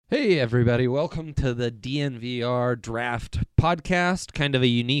Hey, everybody. Welcome to the DNVR Draft Podcast. Kind of a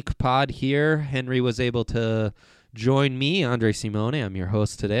unique pod here. Henry was able to join me, Andre Simone. I'm your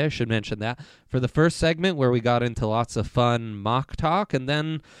host today. I should mention that. For the first segment where we got into lots of fun mock talk. And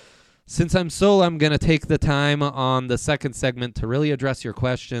then, since I'm solo, I'm going to take the time on the second segment to really address your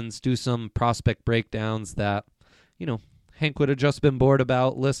questions, do some prospect breakdowns that, Hank would have just been bored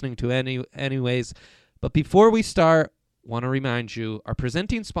about listening to anyways. But before we start, want to remind you, our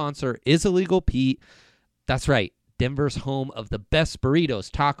presenting sponsor is Illegal Pete. That's right, Denver's home of the best burritos,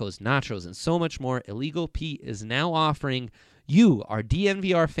 tacos, nachos, and so much more. Illegal Pete is now offering you, our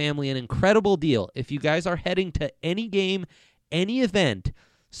DNVR family, an incredible deal. If you guys are heading to any game, any event,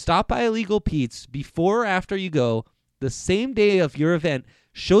 stop by Illegal Pete's before or after you go, the same day of your event,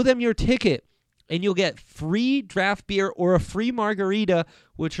 show them your ticket, and you'll get free draft beer or a free margarita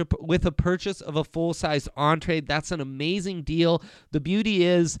with a purchase of a full-size entree. That's an amazing deal. The beauty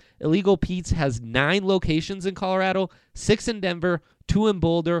is Illegal Pete's has 9 locations in Colorado, 6 in Denver, 2 in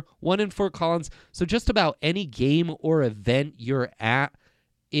Boulder, 1 in Fort Collins. So just about any game or event you're at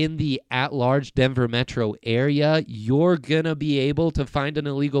in the at-large Denver metro area, you're going to be able to find an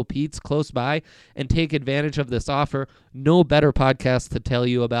Illegal Pete's close by and take advantage of this offer. No better podcast to tell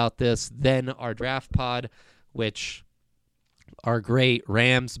you about this than our draft pod, which our great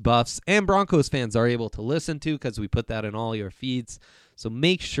Rams, Buffs, and Broncos fans are able to listen to because we put that in all your feeds. So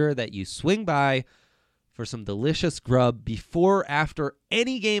make sure that you swing by for some delicious grub before or after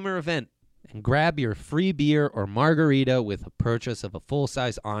any game or event, and grab your free beer or margarita with a purchase of a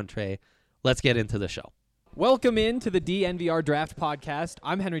full-size entree. Let's get into the show. Welcome into the DNVR Draft Podcast.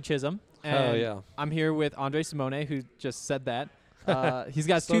 I'm Henry Chisholm. And yeah. I'm here with Andre Simone, who just said that. He's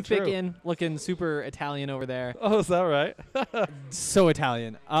got So toothpick true. in, looking super Italian over there. Oh, is that right? So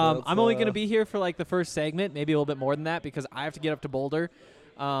Italian. I'm only going to be here for like the first segment, maybe a little bit more than that, because I have to get up to Boulder.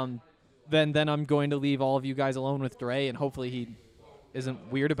 Then I'm going to leave all of you guys alone with Dre, and hopefully he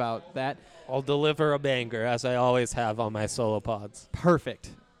isn't weird about that. I'll deliver a banger, as I always have on my solo pods.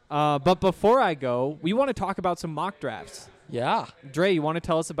 Perfect. But before I go, we want to talk about some mock drafts. Yeah. Dre, you want to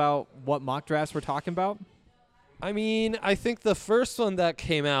tell us about what mock drafts we're talking about? I mean, I think the first one that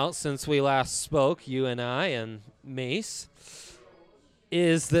came out since we last spoke, you and I and Mace,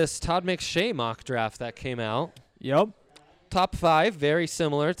 is this Todd McShay mock draft that came out. Yep. Top 5, very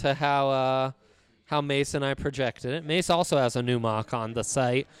similar to how Mace and I projected it. Mace also has a new mock on the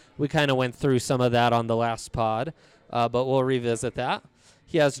site. We kind of went through some of that on the last pod, but we'll revisit that.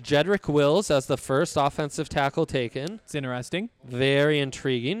 He has Jedrick Wills as the first offensive tackle taken. It's interesting. Very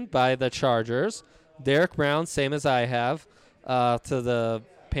intriguing by the Chargers. Derek Brown, same as I have, to the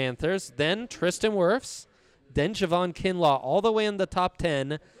Panthers. Then Tristan Wirfs. Then Javon Kinlaw all the way in the top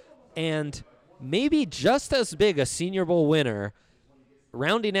 10. And maybe just as big a Senior Bowl winner,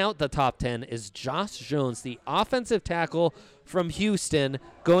 rounding out the top 10, is Josh Jones, the offensive tackle from Houston,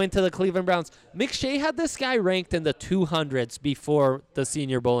 going to the Cleveland Browns. McShay had this guy ranked in the 200s before the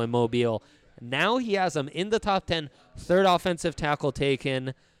Senior Bowl in Mobile. Now he has him in the top 10, third offensive tackle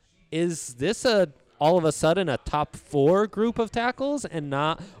taken. Is this all of a sudden a top 4 group of tackles and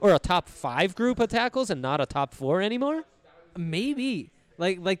not, or a top 5 group of tackles and not a top 4 anymore? Maybe.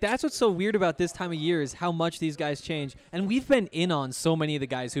 Like that's what's so weird about this time of year is how much these guys change. And we've been in on so many of the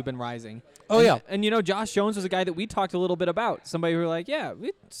guys who've been rising. Oh, yeah. And Josh Jones was a guy that we talked a little bit about. Somebody who were like, yeah,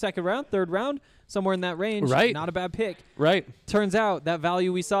 second round, third round, somewhere in that range. Right. Not a bad pick. Right. Turns out that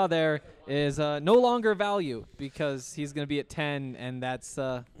value we saw there is no longer value because he's going to be at 10, and that's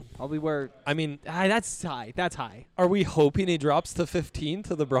probably where. I mean, that's high. That's high. are we hoping he drops to 15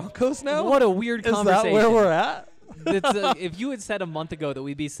 to the Broncos now? What a weird Is conversation. that where we're at? If you had said a month ago that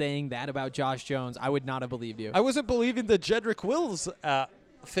we'd be saying that about Josh Jones, I would not have believed you. I wasn't believing the Jedrick Wills at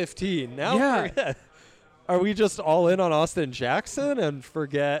 15. Now, Yeah. Are we just all in on Austin Jackson and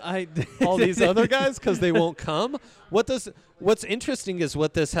forget all these other guys because they won't come? What's interesting is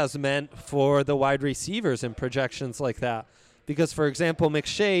what this has meant for the wide receivers and projections like that. Because, for example,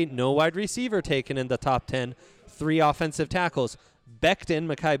 McShay, no wide receiver taken in the top 10, 3 offensive tackles.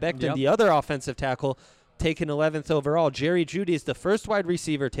 Mekhi Becton, Yep. the other offensive tackle, taken 11th overall. Jerry Jeudy is the first wide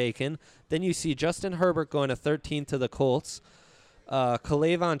receiver taken. Then you see Justin Herbert going to 13 to the Colts.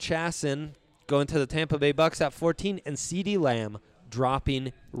 K'Lavon Chaisson going to the Tampa Bay Bucks at 14. And CeeDee Lamb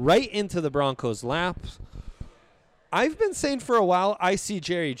dropping right into the Broncos' laps. I've been saying for a while I see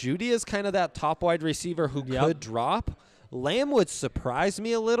Jerry Jeudy as kind of that top wide receiver who could drop. Lamb would surprise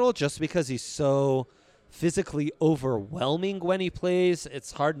me a little just because he's so physically overwhelming when he plays.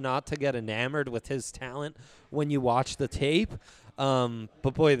 It's hard not to get enamored with his talent when you watch the tape.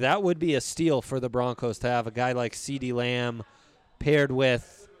 But, boy, that would be a steal for the Broncos to have a guy like CeeDee Lamb paired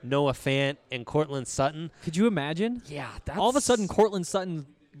with Noah Fant, and Cortland Sutton. Could you imagine? Yeah, that's All of a sudden, Cortland Sutton,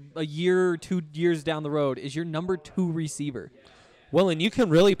 a year, 2 years down the road, is your number 2 receiver. Well, and you can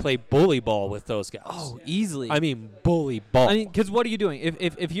really play bully ball with those guys. Oh, easily. I mean, bully ball. I mean, because what are you doing?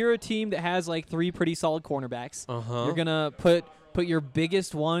 If you're a team that has like 3 pretty solid cornerbacks, you're gonna put your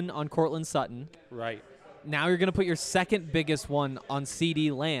biggest one on Cortland Sutton. Right. Now you're gonna put your second biggest one on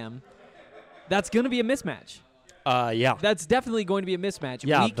CeeDee Lamb. That's gonna be a mismatch. Yeah. That's definitely going to be a mismatch.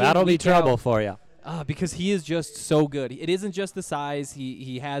 Yeah, week in, that'll be week trouble out. for you. Because he is just so good. It isn't just the size.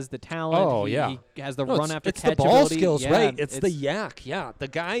 He has the talent. Oh, he, yeah. He has the No, run after it's catch the ball ability. skills, Yeah, right? It's the yak. Yeah, the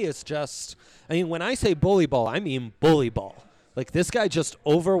guy is just. I mean, when I say bully ball, I mean bully ball. Like this guy just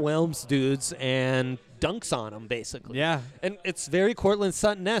overwhelms dudes and dunks on them, basically. Yeah. And it's very Cortland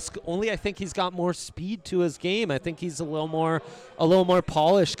Sutton-esque. Only I think he's got more speed to his game. I think he's a little more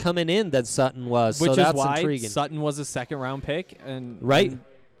polished coming in than Sutton was. Which so is that's why intriguing. Sutton was a second-round pick, and Right.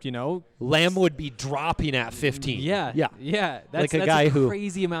 and, Lamb would be dropping at 15. Yeah. That's a that's guy a who-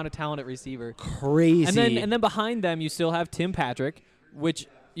 crazy amount of talent at receiver. Crazy. And then behind them, you still have Tim Patrick, which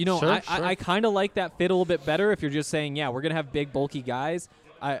Sure. I kind of like that fit a little bit better. If you're just saying, yeah, we're gonna have big, bulky guys.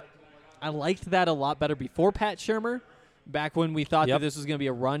 I liked that a lot better before Pat Shurmur. Back when we thought that this was gonna be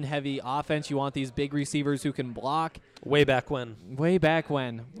a run-heavy offense, you want these big receivers who can block. Way back when. Way back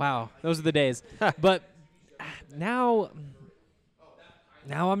when, wow, those are the days. But now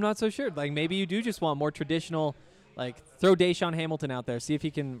I'm not so sure. Like maybe you do just want more traditional. Like, throw Deshaun Hamilton out there, see if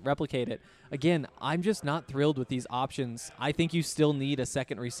he can replicate it. Again, I'm just not thrilled with these options. I think you still need a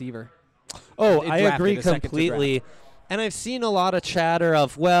second receiver. Oh, It I drafted agree a second to completely. And I've seen a lot of chatter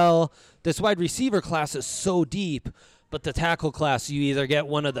of, well, this wide receiver class is so deep, but the tackle class, you either get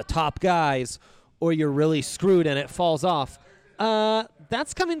one of the top guys or you're really screwed and it falls off.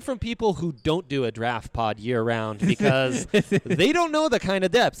 That's coming from people who don't do a draft pod year-round because they don't know the kind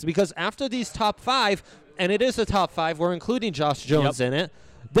of depths. Because after these top 5, and it is a top 5, we're including Josh Jones in it,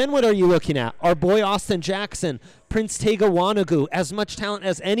 then what are you looking at? Our boy Austin Jackson, Prince Tega Wanogho, as much talent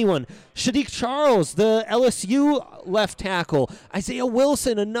as anyone. Shadiq Charles, the LSU left tackle. Isaiah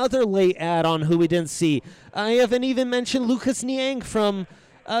Wilson, another late add-on who we didn't see. I haven't even mentioned Lucas Niang from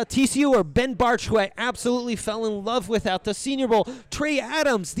TCU, or Ben Barch, who I absolutely fell in love with at the Senior Bowl. Trey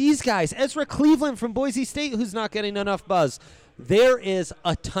Adams, these guys. Ezra Cleveland from Boise State, who's not getting enough buzz. There is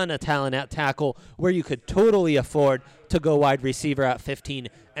a ton of talent at tackle where you could totally afford to go wide receiver at 15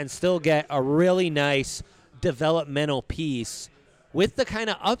 and still get a really nice developmental piece with the kind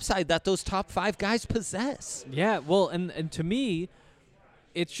of upside that those top 5 guys possess. Yeah, well, and to me,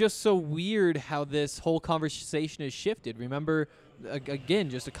 it's just so weird how this whole conversation has shifted. Remember, again,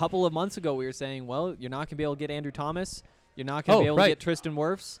 just a couple of months ago, we were saying, well, you're not going to be able to get Andrew Thomas. You're not going to be able to get Tristan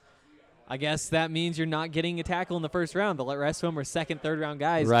Wirfs. I guess that means you're not getting a tackle in the first round. The rest of them are second, third round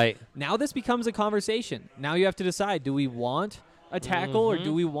guys. Right. Now this becomes a conversation. Now you have to decide, do we want a tackle or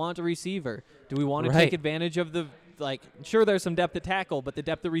do we want a receiver? Do we want to take advantage of the, sure, there's some depth at tackle, but the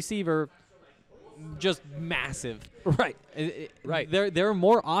depth at receiver, just massive. Right. Right. There are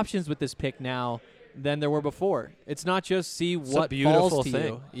more options with this pick now than there were before. It's not just see what beautiful falls to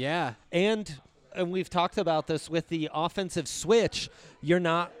thing. you. Yeah. And we've talked about this with the offensive switch. You're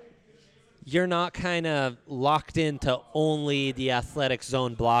not kind of locked into only the athletic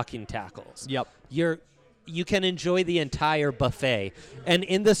zone blocking tackles. Yep. You can enjoy the entire buffet. And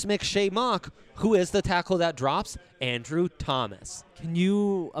in this McShay mock, who is the tackle that drops? Andrew Thomas. Can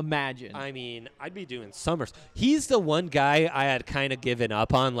you imagine? I mean, I'd be doing summers. He's the one guy I had kind of given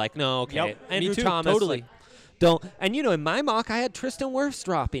up on. Like, no, okay. Yep, Andrew me too, Thomas. totally. Like, don't. And, in my mock, I had Tristan Wirfs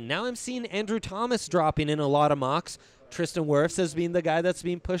dropping. Now I'm seeing Andrew Thomas dropping in a lot of mocks. Tristan Wirfs as being the guy that's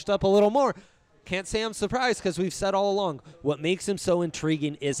being pushed up a little more. Can't say I'm surprised because we've said all along, what makes him so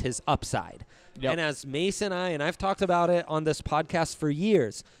intriguing is his upside. Yep. And as Mason and I've talked about it on this podcast for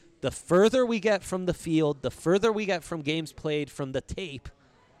years, the further we get from the field, the further we get from games played from the tape,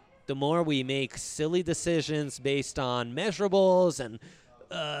 the more we make silly decisions based on measurables and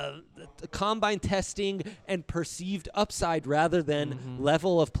combine testing and perceived upside rather than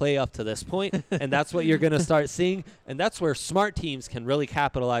level of play up to this point. And that's what you're going to start seeing. And that's where smart teams can really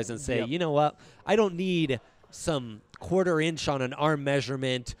capitalize and say, you know what, I don't need some quarter inch on an arm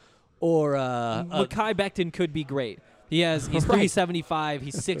measurement or Mekhi Becton could be great. He's 375,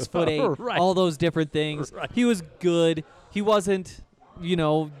 he's 6'8", all those different things. Right. He was good. He wasn't,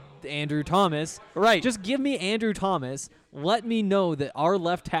 Andrew Thomas. Right. Just give me Andrew Thomas. Let me know that our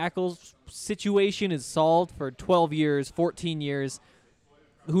left tackle situation is solved for 12 years, 14 years.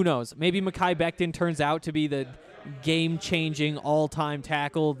 Who knows? Maybe Mekhi Becton turns out to be the game-changing, all-time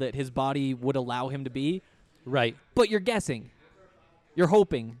tackle that his body would allow him to be. Right. But you're guessing. You're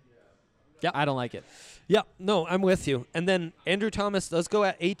hoping. Yep. I don't like it. Yeah, no, I'm with you. And then Andrew Thomas does go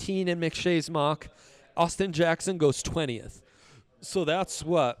at 18 in McShay's mock. Austin Jackson goes 20th. So that's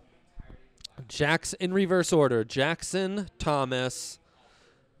what? Jackson in reverse order. Jackson, Thomas,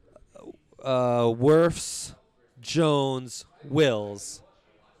 Wirfs, Jones, Wills.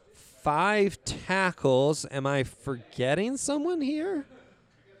 5 tackles. Am I forgetting someone here?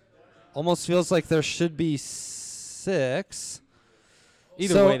 Almost feels like there should be 6.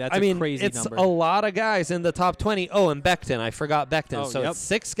 Either way, that's a crazy it's number. a lot of guys in the top 20. Oh, and Becton. I forgot Becton. Oh, So yep. it's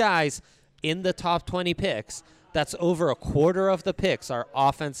 6 guys in the top 20 picks. That's over a quarter of the picks are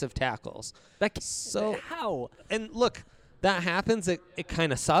offensive tackles. So how? And look, that happens. It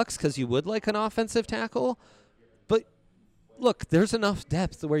kind of sucks because you would like an offensive tackle. But look, there's enough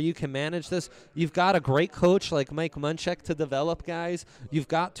depth where you can manage this. You've got a great coach like Mike Munchak to develop guys. You've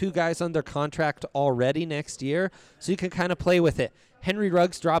got 2 guys under contract already next year, so you can kind of play with it. Henry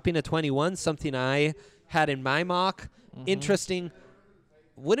Ruggs dropping to 21, something I had in my mock. Interesting.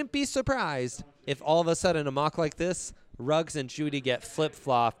 Wouldn't be surprised if all of a sudden a mock like this, Ruggs and Judy get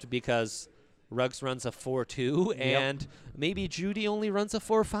flip-flopped because Ruggs runs a 4.2 and maybe Judy only runs a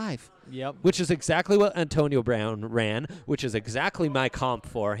 4.5. Yep. Which is exactly what Antonio Brown ran, which is exactly my comp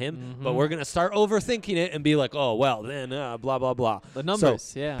for him. But we're going to start overthinking it and be like, oh, well, then blah, blah, blah. The numbers,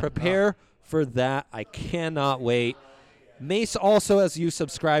 so prepare for that. I cannot wait. Mace also, as you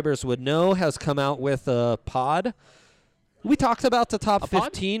subscribers would know, has come out with a pod. We talked about the top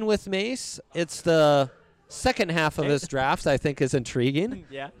 15 with Mace. It's the second half of his draft, I think, is intriguing.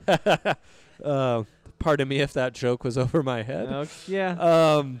 Yeah. Pardon me if that joke was over my head.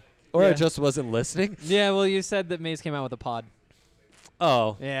 Or I just wasn't listening. Yeah, well, you said that Mace came out with a pod.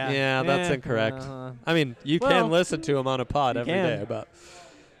 Oh. Yeah. Yeah, that's incorrect. I mean, you can listen to him on a pod every day, but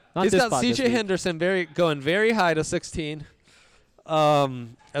he's got CJ Henderson going very high to 16.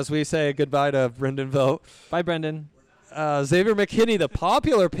 As we say goodbye to Brendan Vogt. Bye, Brendan. Xavier McKinney, the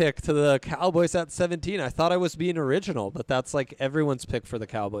popular pick to the Cowboys at 17. I thought I was being original, but that's like everyone's pick for the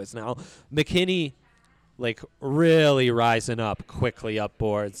Cowboys now. McKinney, like, really rising up quickly up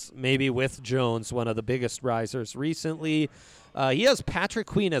boards. Maybe with Jones, one of the biggest risers recently. He has Patrick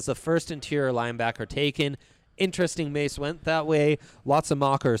Queen as the first interior linebacker taken. Interesting Mace went that way. Lots of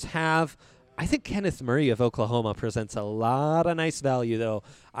mockers have. I think Kenneth Murray of Oklahoma presents a lot of nice value, though.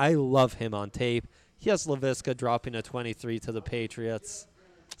 I love him on tape. He has LaVisca dropping a 23 to the Patriots.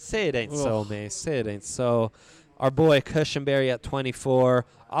 Say it ain't so, Mace. Say it ain't so. Our boy Cushenberry at 24.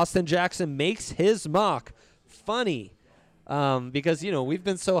 Austin Jackson makes his mock. Funny. Because, we've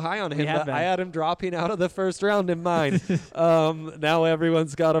been so high on him that I had him dropping out of the first round in mine. Now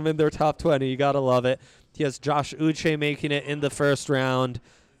everyone's got him in their top 20. You got to love it. He has Josh Uche making it in the first round.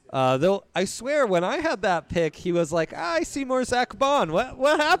 Though I swear when I had that pick, he was like, I see more Zach Bond.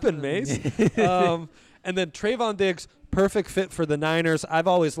 What happened, Mace? And then Trayvon Diggs, perfect fit for the Niners. I've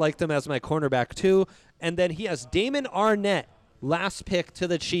always liked him as my cornerback too. And then he has Damon Arnett, last pick to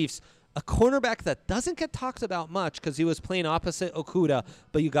the Chiefs. A cornerback that doesn't get talked about much because he was playing opposite Okudah,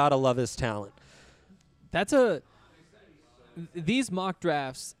 but you got to love his talent. These mock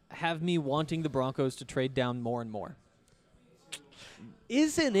drafts have me wanting the Broncos to trade down more and more.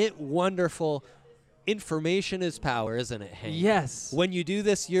 Isn't it wonderful? Information is power, isn't it, Hank? Yes. When you do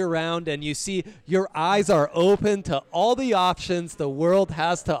this year-round and you see your eyes are open to all the options the world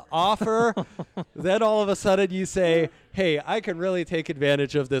has to offer, then all of a sudden you say, hey, I can really take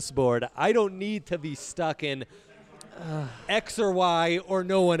advantage of this board. I don't need to be stuck in X or Y or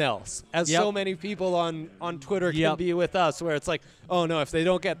no one else, as so many people on Twitter can be with us, where it's like, oh, no, if they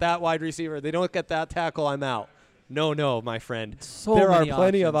don't get that wide receiver, they don't get that tackle, I'm out. No, my friend. There are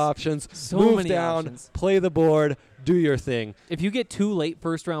plenty of options. Move down, play the board, do your thing. If you get 2 late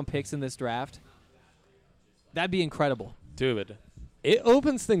first-round picks in this draft, that'd be incredible. Dude, it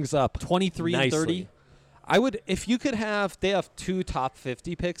opens things up 23 nicely. and 30. I would, if you could have, they have 2 top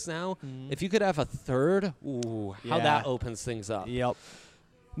 50 picks now. If you could have a third, how that opens things up. Yep.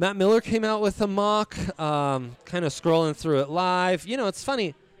 Matt Miller came out with a mock, kind of scrolling through it live. It's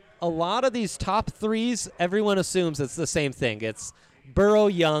funny. A lot of these top 3s, everyone assumes it's the same thing. It's Burrow,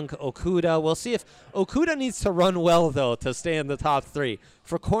 Young, Okudah. We'll see if Okudah needs to run well, though, to stay in the top 3.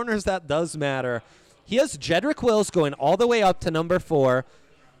 For corners, that does matter. He has Jedrick Wills going all the way up to number 4.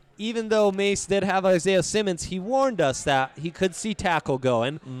 Even though Mace did have Isaiah Simmons, he warned us that he could see tackle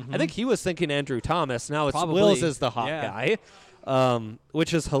going. I think he was thinking Andrew Thomas. Now it's Wills is the hot guy,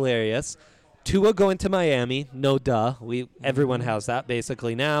 which is hilarious. Tua going to Miami, no duh. Everyone has that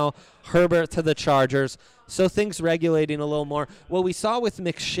basically now. Herbert to the Chargers. So things regulating a little more. What we saw with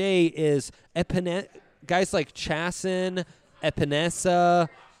McShay is guys like Chasen Epinesa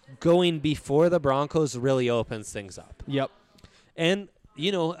going before the Broncos really opens things up. Yep. And,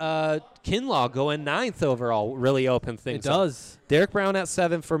 Kinlaw going 9th overall really opens things up. It does. Derek Brown at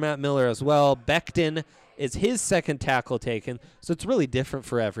 7 for Matt Miller as well. Becton is his second tackle taken, so it's really different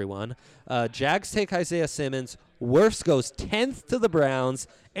for everyone. Jags take Isaiah Simmons. Wirfs goes 10th to the Browns.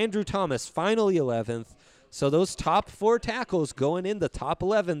 Andrew Thomas finally 11th. So those top 4 tackles going in the top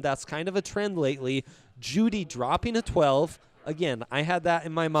 11, that's kind of a trend lately. Judy dropping to 12. Again, I had that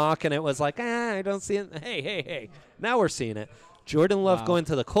in my mock, and it was like, I don't see it. Hey. Now we're seeing it. Jordan Love going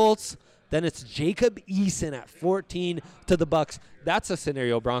to the Colts. Then it's Jacob Eason at 14 to the Bucks. That's a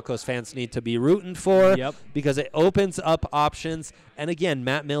scenario Broncos fans need to be rooting for because it opens up options. And again,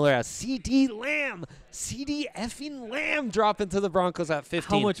 Matt Miller has CD Lamb dropping to the Broncos at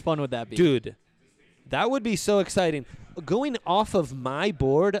 15. How much fun would that be? Dude, that would be so exciting. Going off of my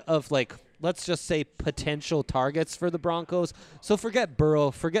board of, let's just say potential targets for the Broncos. So forget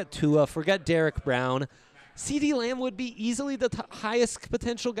Burrow, forget Tua, forget Derek Brown. CD Lamb would be easily the highest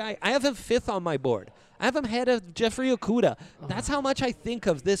potential guy. I have him 5th on my board. I have him ahead of Jeffrey Okudah. That's how much I think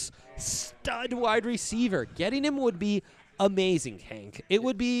of this stud wide receiver. Getting him would be amazing, Hank. It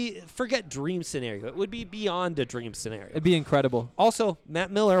would be, forget dream scenario. It would be beyond a dream scenario. It'd be incredible. Also,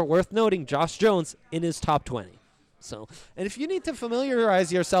 Matt Miller, worth noting, Josh Jones in his top 20. So, and if you need to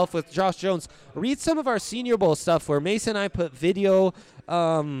familiarize yourself with Josh Jones, read some of our Senior Bowl stuff where Mason and I put video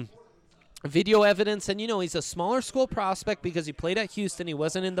evidence, and he's a smaller school prospect because he played at Houston. He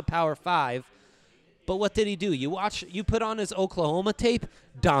wasn't in the Power 5. But what did he do? You put on his Oklahoma tape,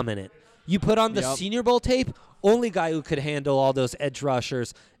 dominant. You put on the Senior Bowl tape, only guy who could handle all those edge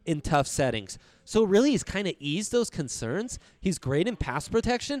rushers in tough settings. So really he's kind of eased those concerns. He's great in pass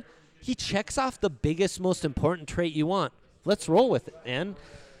protection. He checks off the biggest, most important trait you want. Let's roll with it, man.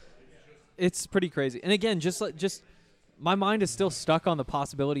 It's pretty crazy. And again, just my mind is still stuck on the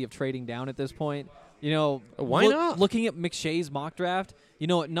possibility of trading down at this point. Why not? Looking at McShay's mock draft,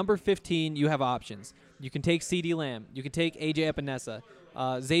 at number 15, you have options. You can take CD Lamb. You can take AJ Epinesa.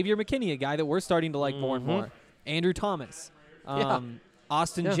 Xavier McKinney, a guy that we're starting to like more and more. Andrew Thomas.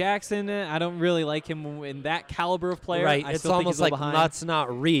 Austin Jackson, I don't really like him in that caliber of player. Right. I it's still think almost he's a little like behind. let's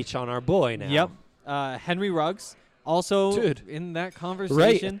not reach on our boy now. Yep. Henry Ruggs. Also in that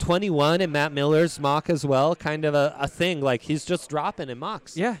conversation. Right, 21 in Matt Miller's mock as well. Kind of a thing. Like, he's just dropping in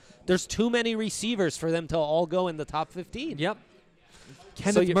mocks. Yeah. There's too many receivers for them to all go in the top 15. Yep.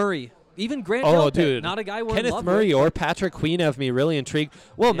 Kenneth Murray. Even Grant Delpit, dude. not a guy we're Kenneth in love Murray with. or Patrick Queen have me really intrigued.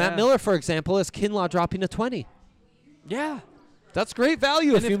 Well, Matt Miller, for example, is Kinlaw dropping to 20. Yeah. That's great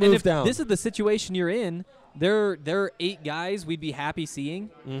value if you move down. This is the situation you're in. There are 8 guys we'd be happy seeing.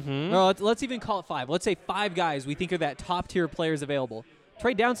 Mm-hmm. Or let's even call it 5. Let's say 5 guys we think are that top-tier players available.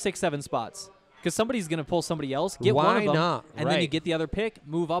 Trade down 6, 7 spots because somebody's going to pull somebody else. Get one of them, not? And then you get the other pick,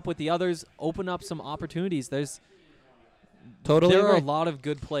 move up with the others, open up some opportunities. There are a lot of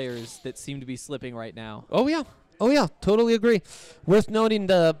good players that seem to be slipping right now. Oh, yeah. Totally agree. Worth noting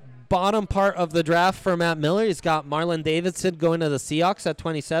the bottom part of the draft for Matt Miller. He's got Marlon Davidson going to the Seahawks at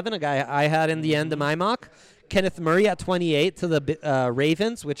 27, a guy I had in the end of my mock. Kenneth Murray at 28 to the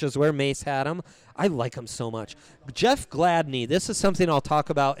Ravens, which is where Mace had him. I like him so much. Jeff Gladney, this is something I'll talk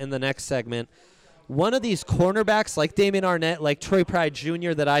about in the next segment. One of these cornerbacks like Damon Arnett, like Troy Pride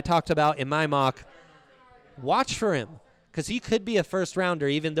Jr. that I talked about in my mock, watch for him because he could be a first-rounder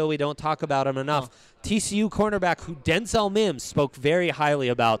even though we don't talk about him enough. TCU cornerback who Denzel Mims spoke very highly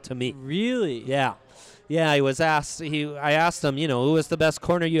about to me. Really? Yeah. Yeah, he was asked. I asked him, who was the best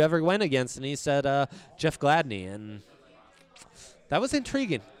corner you ever went against, and he said Jeff Gladney, and that was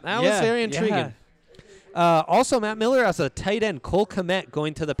intriguing. That was very intriguing. Yeah. Also, Matt Miller has a tight end, Cole Kmet,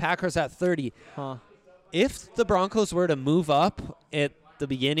 going to the Packers at 30. If the Broncos were to move up at the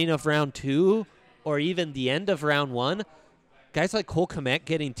beginning of round 2 or even the end of round 1, guys like Cole Kmet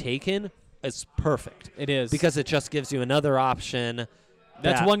getting taken is perfect. It is. Because it just gives you another option.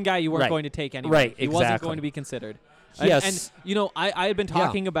 That's one guy you weren't going to take anyway. Right, he wasn't going to be considered. Yes. And I had been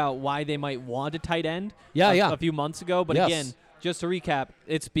talking about why they might want a tight end a few months ago. But again, just to recap,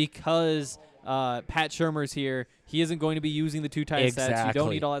 it's because Pat Shurmur's here. He isn't going to be using the 2 tight sets. You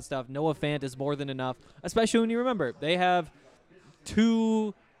don't need all that stuff. Noah Fant is more than enough, especially when you remember they have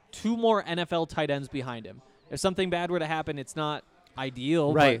two more NFL tight ends behind him. If something bad were to happen, it's not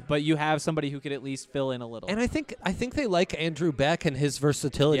ideal, right? But you have somebody who could at least fill in a little. And I think they like Andrew Beck and his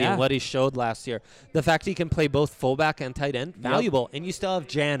versatility and what he showed last year. The fact he can play both fullback and tight end, valuable. And you still have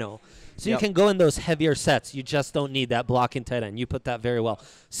Jano. So you can go in those heavier sets. You just don't need that blocking tight end. You put that very well.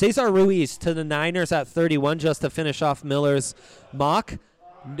 Cesar Ruiz to the Niners at 31 just to finish off Miller's mock.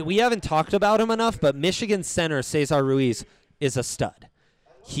 We haven't talked about him enough, but Michigan center Cesar Ruiz, is a stud.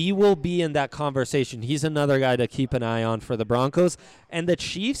 He will be in that conversation. He's another guy to keep an eye on for the Broncos. And the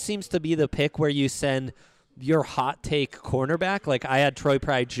Chiefs seems to be the pick where you send your hot take cornerback. Like I had Troy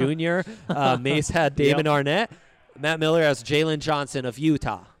Pride Jr., Mace had Damon Arnett, Matt Miller has Jalen Johnson of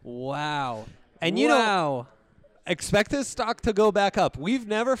Utah. Wow. And you know, expect his stock to go back up. We've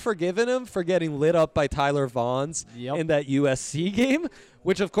never forgiven him for getting lit up by Tyler Vaughns in that USC game,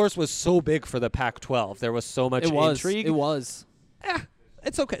 which of course was so big for the Pac-12. There was so much intrigue. It was.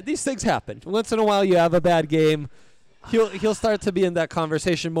 It's okay. These things happen. Once in a while, you have a bad game. He'll start to be in that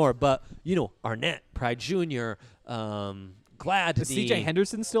conversation more. But you know, Arnett, Pride Jr., Gladney. Is C.J.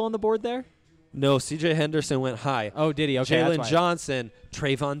 Henderson still on the board there? No, C.J. Henderson went high. Oh, did he? Okay, Jalen Johnson,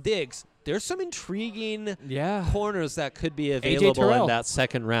 Trayvon Diggs. There's some intriguing corners that could be available in that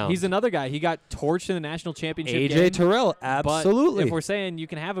second round. He's another guy. He got torched in the national championship game. A.J. Terrell, absolutely. But if we're saying you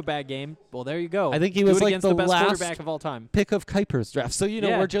can have a bad game, well, there you go. I think he was like against the best last quarterback of all time. Pick of Kuiper's draft. So, you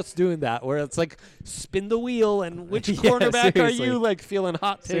know, we're just doing that where it's like spin the wheel and which cornerback are you like feeling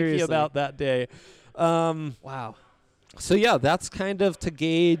hot takey about that day? Wow. So, yeah, that's kind of to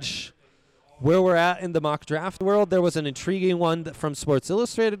gauge where we're at in the mock draft world. There was an intriguing one from Sports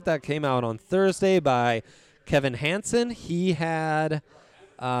Illustrated that came out on Thursday by Kevin Hansen. He had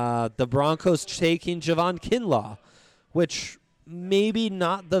the Broncos taking Javon Kinlaw, which maybe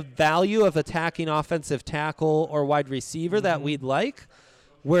not the value of attacking offensive tackle or wide receiver that we'd like.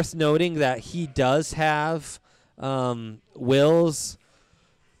 Worth noting that he does have Wills,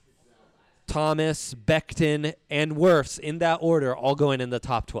 Thomas, Becton, and Wirfs in that order all going in the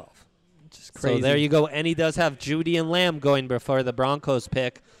top 12. Crazy. So there you go. And he does have Judy and Lamb going before the Broncos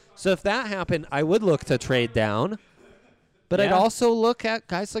pick. So if that happened, I would look to trade down. But I'd also look at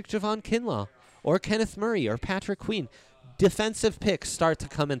guys like Javon Kinlaw or Kenneth Murray or Patrick Queen. Defensive picks start to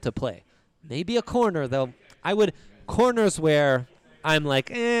come into play. Maybe a corner, though. Corners where I'm like,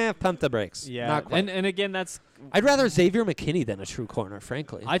 pump the brakes. Yeah. Not quite. And again, I'd rather Xavier McKinney than a true corner,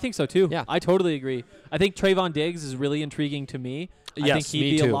 frankly. I think so, too. Yeah. I totally agree. I think Trayvon Diggs is really intriguing to me. I think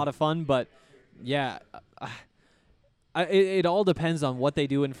he'd be a lot of fun, but it all depends on what they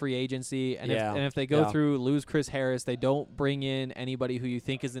do in free agency, and if they go through, lose Chris Harris, they don't bring in anybody who you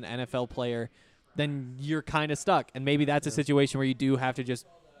think is an NFL player, then you're kind of stuck. And maybe that's a situation where you do have to just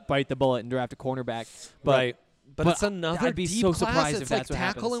bite the bullet and draft a cornerback. But it's another I'd be deep so class. surprised It's if that's like what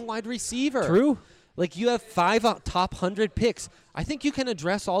tackle happens. and wide receiver. True. Like you have 5 top 100 picks. I think you can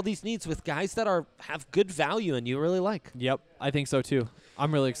address all these needs with guys that have good value and you really like. Yep, I think so too.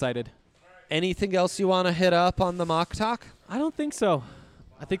 I'm really excited. Anything else you want to hit up on the mock talk? I don't think so.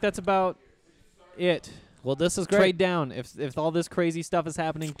 I think that's about it. Well, this is great. Trade down. If all this crazy stuff is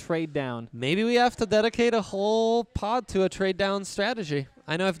happening, trade down. Maybe we have to dedicate a whole pod to a trade down strategy.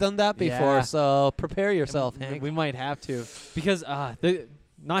 I know I've done that before, so prepare yourself, Hank. We might have to. Because,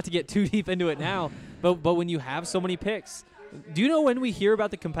 not to get too deep into it now, but when you have so many picks, do you know when we hear about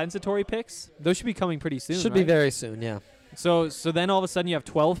the compensatory picks? Those should be coming pretty soon, Should be very soon, yeah. So then all of a sudden you have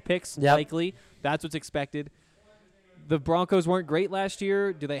 12 picks, likely. That's what's expected. The Broncos weren't great last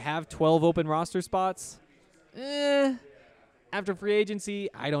year. Do they have 12 open roster spots? After free agency,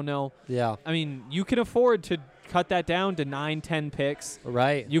 I don't know. Yeah. I mean, you can afford to cut that down to 9-10 picks.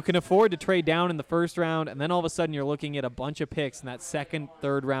 Right. You can afford to trade down in the first round, and then all of a sudden you're looking at a bunch of picks in that second,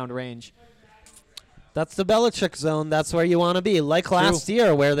 third round range. That's the Belichick zone. That's where you want to be. Like last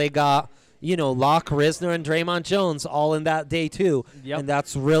year where they got, Locke, Risner, and Draymond Jones all in that day too. Yep. And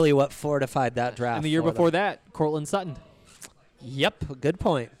that's really what fortified that draft. And the year before that, Cortland Sutton. Yep. Good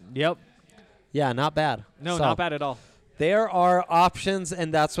point. Yep. Yeah, not bad. No, not bad at all. There are options,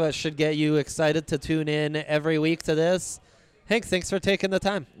 and that's what should get you excited to tune in every week to this. Hank, thanks for taking the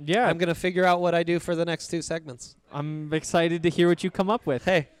time. Yeah. I'm going to figure out what I do for the next 2 segments. I'm excited to hear what you come up with.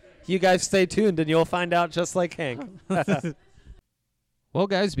 Hey, you guys stay tuned, and you'll find out just like Hank. Well,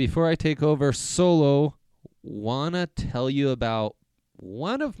 guys, before I take over solo, want to tell you about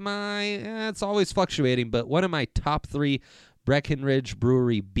one of my, it's always fluctuating, but one of my top 3 Breckenridge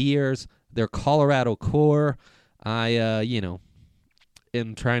Brewery beers. They're Colorado Core. I,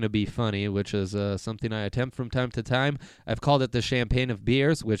 am trying to be funny, which is something I attempt from time to time. I've called it the champagne of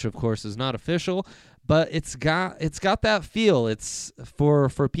beers, which of course is not official, but it's got that feel. It's for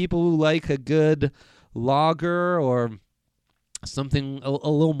people who like a good lager or something a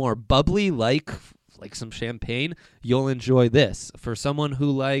little more bubbly, like some champagne, you'll enjoy this. For someone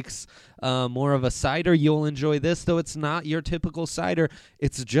who likes more of a cider, you'll enjoy this, though it's not your typical cider.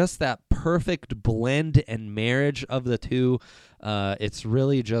 It's just that perfect blend and marriage of the two. It's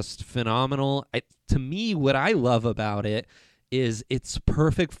really just phenomenal. To me, what I love about it is it's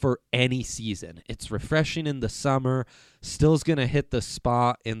perfect for any season. It's refreshing in the summer, still's going to hit the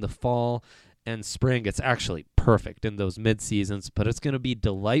spot in the fall and spring. It's actually perfect in those mid-seasons, but it's going to be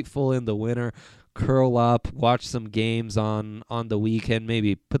delightful in the winter. Curl up, watch some games on the weekend,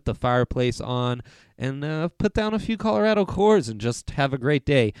 maybe put the fireplace on and put down a few Colorado Cores and just have a great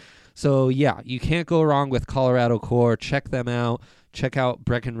day. So, yeah, you can't go wrong with Colorado Core. Check them out. Check out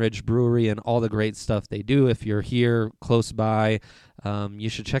Breckenridge Brewery and all the great stuff they do. If you're here close by, you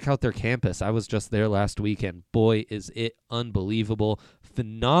should check out their campus. I was just there last weekend. Boy, is it unbelievable.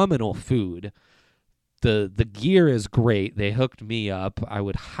 Phenomenal food. The gear is great. They hooked me up. I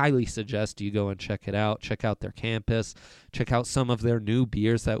would highly suggest you go and check it out. Check out their campus. Check out some of their new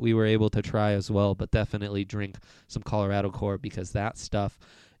beers that we were able to try as well. But definitely drink some Colorado Core because that stuff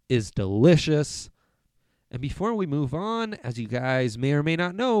is delicious. And before we move on, as you guys may or may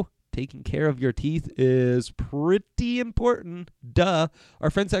not know, taking care of your teeth is pretty important. Duh. Our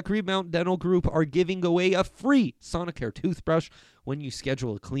friends at Green Mountain Dental Group are giving away a free Sonicare toothbrush when you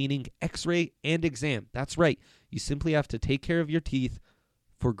schedule a cleaning, x-ray, and exam. That's right. You simply have to take care of your teeth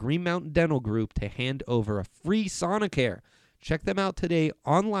for Green Mountain Dental Group to hand over a free Sonicare. Check them out today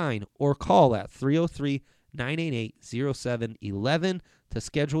online or call at 303-988-0711 to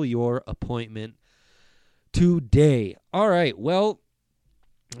schedule your appointment today. All right, well,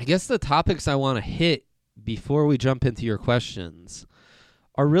 I guess the topics I want to hit before we jump into your questions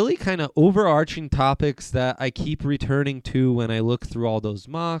are really kind of overarching topics that I keep returning to when I look through all those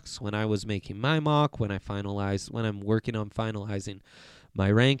mocks, when I was making my mock, when I'm working on finalizing my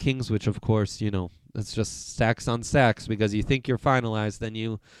rankings, which of course, it's just stacks on stacks because you think you're finalized, then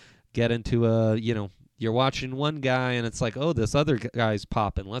you get into you're watching one guy and it's like, oh, this other guy's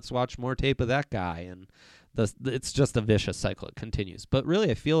popping. Let's watch more tape of that guy. And it's just a vicious cycle. It continues. But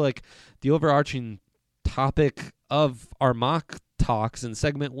really, I feel like the overarching topic of our mock talks in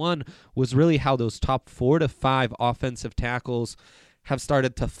segment 1 was really how those top 4 to 5 offensive tackles have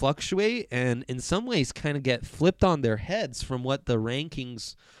started to fluctuate and in some ways kind of get flipped on their heads from what the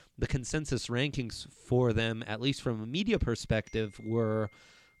consensus rankings for them, at least from a media perspective, were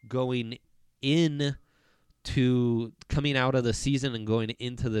going in to coming out of the season and going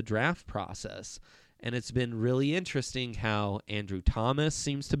into the draft process. And it's been really interesting how Andrew Thomas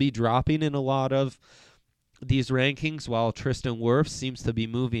seems to be dropping in a lot of these rankings while Tristan Wirfs seems to be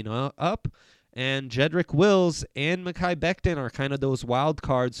moving up. And Jedrick Wills and Mekhi Becton are kind of those wild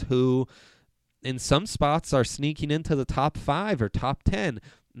cards who in some spots are sneaking into the top 5 or top 10.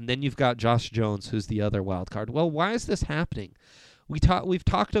 And then you've got Josh Jones, who's the other wild card. Well, why is this happening? We've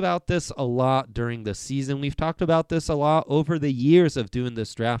talked about this a lot during the season. We've talked about this a lot over the years of doing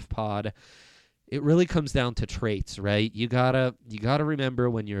this draft pod. It really comes down to traits, right? You gotta remember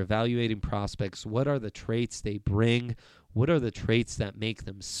when you're evaluating prospects, what are the traits they bring? What are the traits that make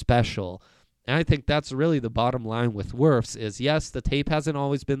them special? And I think that's really the bottom line with Wirfs is, yes, the tape hasn't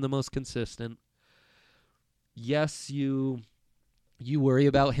always been the most consistent. Yes, you worry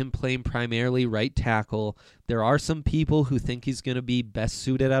about him playing primarily right tackle. There are some people who think he's going to be best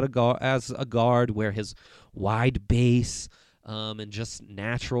suited as a guard where his wide base and just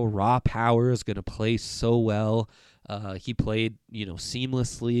natural raw power is going to play so well. He played,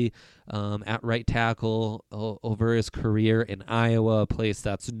 seamlessly at right tackle over his career in Iowa, a place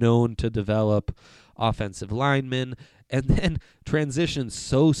that's known to develop offensive linemen, and then transitioned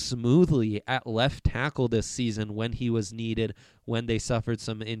so smoothly at left tackle this season when he was needed, when they suffered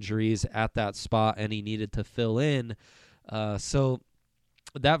some injuries at that spot and he needed to fill in. So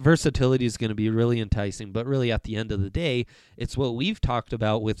that versatility is going to be really enticing, but really at the end of the day, it's what we've talked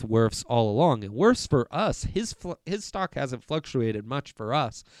about with Wirfs all along. And Wirfs for us, his stock hasn't fluctuated much for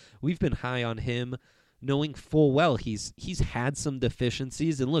us. We've been high on him, knowing full well he's had some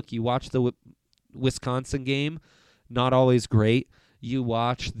deficiencies. And look, you watch the Wisconsin game, not always great. You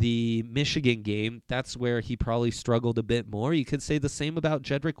watch the Michigan game, that's where he probably struggled a bit more. You could say the same about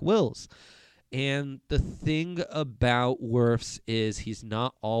Jedrick Wills. And the thing about Wirfs is he's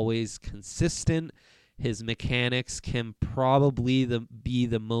not always consistent. His mechanics can probably be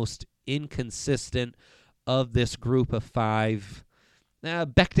the most inconsistent of this group of 5.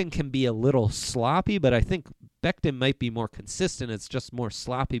 Becton can be a little sloppy, but I think Becton might be more consistent. It's just more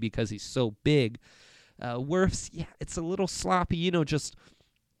sloppy because he's so big. Wirfs, it's a little sloppy. Just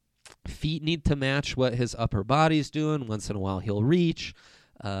feet need to match what his upper body's doing. Once in a while he'll reach.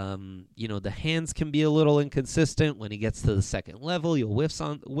 The hands can be a little inconsistent. When he gets to the second level, you'll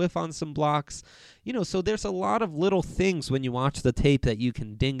whiff on some blocks. So there's a lot of little things when you watch the tape that you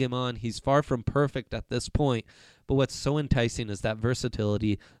can ding him on. He's far from perfect at this point, but what's so enticing is that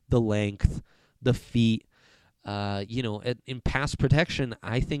versatility, the length, the feet. In pass protection,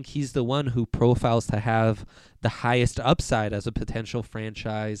 I think he's the one who profiles to have the highest upside as a potential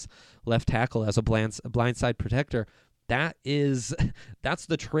franchise left tackle, as a blindside protector. That's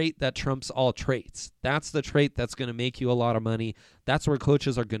the trait that trumps all traits. That's the trait that's going to make you a lot of money. That's where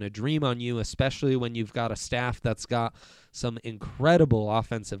coaches are going to dream on you, especially when you've got a staff that's got some incredible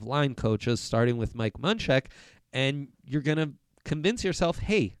offensive line coaches, starting with Mike Munchak, and you're going to convince yourself,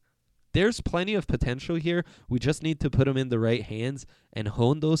 hey, there's plenty of potential here. We just need to put them in the right hands and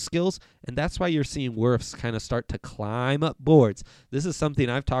hone those skills. And that's why you're seeing Wirfs kind of start to climb up boards. This is something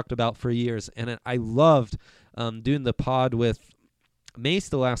I've talked about for years. And I loved doing the pod with Mace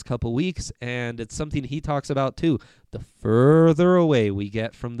the last couple weeks. And it's something he talks about too. The further away we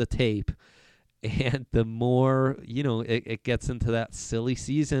get from the tape, and the more, it gets into that silly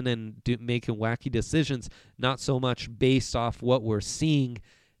season and making wacky decisions, not so much based off what we're seeing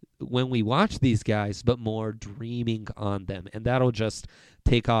when we watch these guys, but more dreaming on them. And that'll just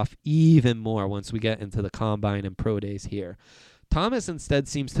take off even more once we get into the combine and pro days here. Thomas instead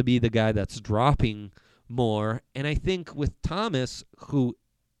seems to be the guy that's dropping more. And I think with Thomas, who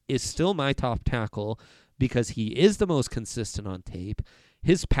is still my top tackle because he is the most consistent on tape,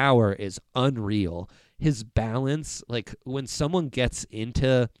 his power is unreal. His balance, like when someone gets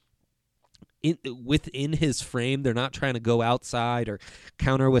within his frame, they're not trying to go outside or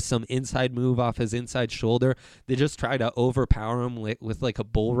counter with some inside move off his inside shoulder. They just try to overpower him with like a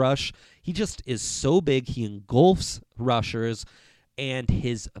bull rush. He just is so big. He engulfs rushers, and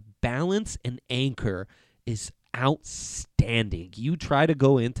his balance and anchor is outstanding. You try to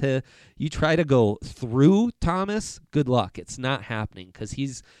go through Thomas, good luck. It's not happening because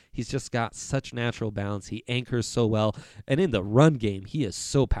he's just got such natural balance. He anchors so well. And in the run game, he is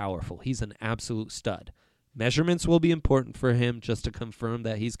so powerful. He's an absolute stud. Measurements will be important for him just to confirm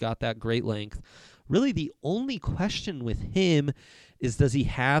that he's got that great length. Really, the only question with him is, does he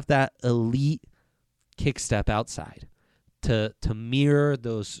have that elite kick step outside to mirror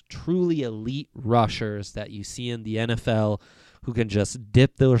those truly elite rushers that you see in the NFL who can just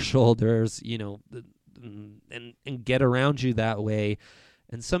dip their shoulders, and get around you that way?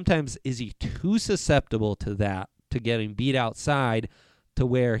 And sometimes is he too susceptible to that, to getting beat outside, to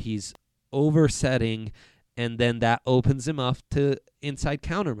where he's oversetting, and then that opens him up to inside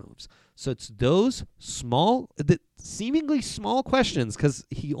counter moves? So it's those seemingly small questions, because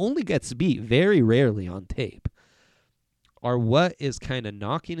he only gets beat very rarely on tape, are what is kind of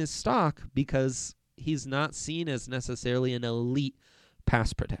knocking his stock, because he's not seen as necessarily an elite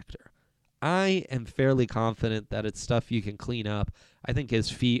pass protector. I am fairly confident that it's stuff you can clean up. I think his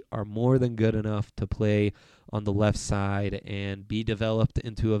feet are more than good enough to play on the left side and be developed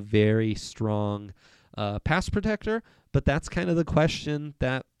into a very strong pass protector. But that's kind of the question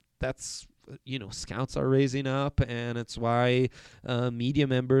that's scouts are raising up, and it's why media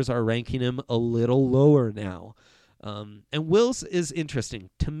members are ranking him a little lower now. And Wills is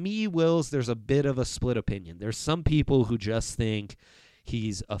interesting. To me, Wills, there's a bit of a split opinion. There's some people who just think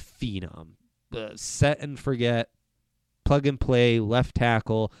he's a phenom. Set and forget, plug and play, left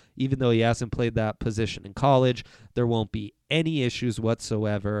tackle. Even though he hasn't played that position in college, there won't be any issues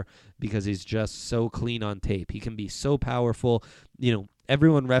whatsoever because he's just so clean on tape. He can be so powerful.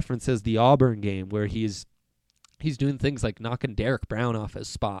 Everyone references the Auburn game where he's doing things like knocking Derek Brown off his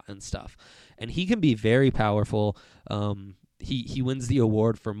spot and stuff. And he can be very powerful. He wins the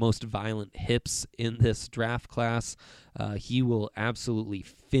award for most violent hips in this draft class. He will absolutely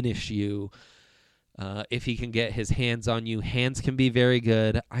finish you if he can get his hands on you. Hands can be very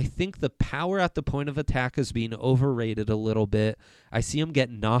good. I think the power at the point of attack is being overrated a little bit. I see him get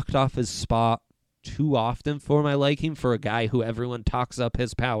knocked off his spot too often for my liking, for a guy who everyone talks up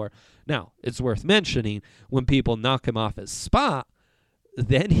his power. Now, it's worth mentioning, when people knock him off his spot,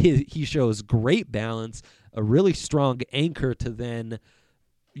 then he shows great balance, a really strong anchor to then,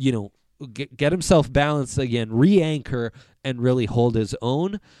 get himself balanced again, re-anchor, and really hold his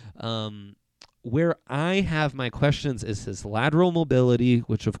own. Where I have my questions is his lateral mobility,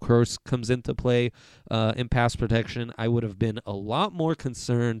 which of course comes into play in pass protection. I would have been a lot more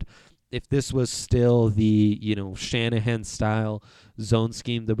concerned if this was still the, Shanahan-style zone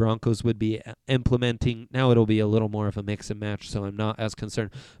scheme the Broncos would be implementing. Now it'll be a little more of a mix and match, so I'm not as concerned.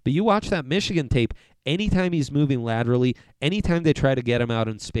 But you watch that Michigan tape, anytime he's moving laterally, anytime they try to get him out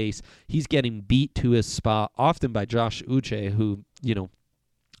in space, he's getting beat to his spot, often by Josh Uche, who,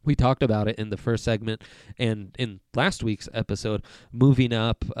 we talked about it in the first segment and in last week's episode. Moving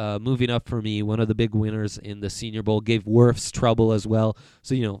up for me, one of the big winners in the Senior Bowl, gave Wirfs trouble as well.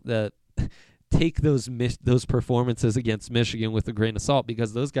 So, take those performances against Michigan with a grain of salt,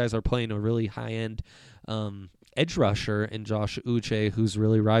 because those guys are playing a really high-end edge rusher in Josh Uche, who's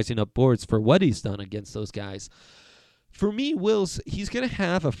really rising up boards for what he's done against those guys. For me, he's going to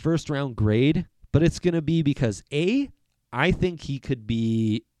have a first-round grade, but it's going to be because, I think he could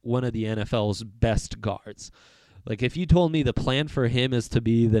be one of the NFL's best guards. Like, if you told me the plan for him is to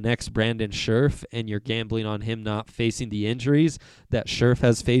be the next Brandon Scherf and you're gambling on him not facing the injuries that Scherf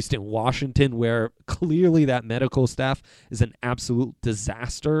has faced in Washington, where clearly that medical staff is an absolute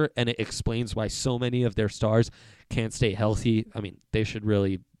disaster, and it explains why so many of their stars can't stay healthy. I mean, they should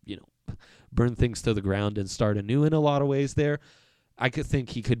really, burn things to the ground and start anew in a lot of ways there. I could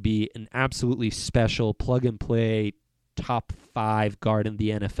think he could be an absolutely special plug-and-play top 5 guard in the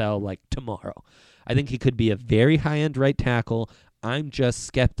NFL like tomorrow. I think he could be a very high-end right tackle. I'm just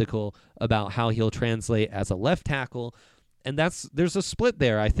skeptical about how he'll translate as a left tackle, and there's a split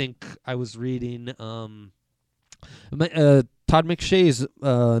there. I think I was reading Todd McShay's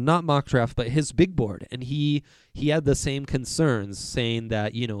not mock draft, but his big board, and he had the same concerns, saying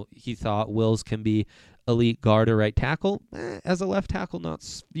that he thought Wills can be elite guard or right tackle. As a left tackle, not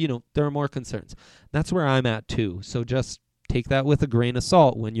there are more concerns. That's where I'm at too. So just take that with a grain of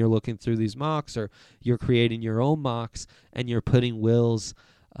salt when you're looking through these mocks, or you're creating your own mocks and you're putting Wills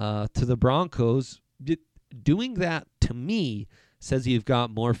to the Broncos. Doing that, to me, says you've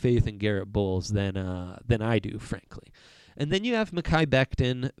got more faith in Garrett Bowles than I do, frankly. And then you have Mekhi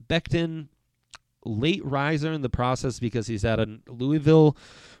Becton. Becton, late riser in the process because he's at a Louisville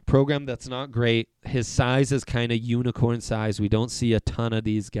program that's not great. His size is kind of unicorn size. We don't see a ton of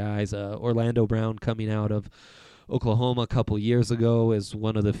these guys. Orlando Brown, coming out of Oklahoma a couple years ago, is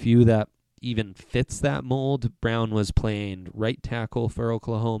one of the few that even fits that mold. Brown was playing right tackle for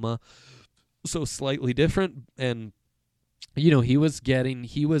Oklahoma, so slightly different. And he was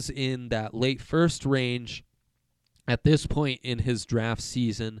in that late first range at this point in his draft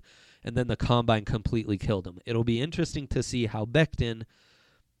season, and then the combine completely killed him. It'll be interesting to see how Becton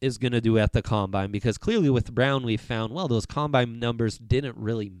is going to do at the combine, because clearly with Brown we found, those combine numbers didn't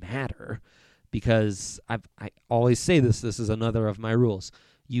really matter, because I always say this is another of my rules.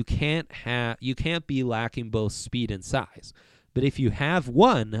 You can't be lacking both speed and size. But if you have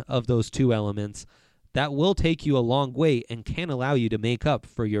one of those two elements, that will take you a long way and can allow you to make up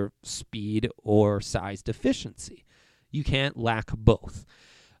for your speed or size deficiency. You can't lack both.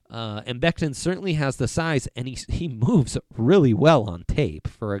 And Becton certainly has the size, and he moves really well on tape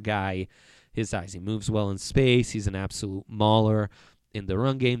for a guy his size. He moves well in space. He's an absolute mauler in the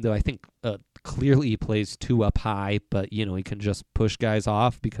run game, though I think clearly he plays 2 up high, but he can just push guys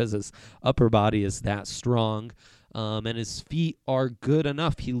off because his upper body is that strong. And his feet are good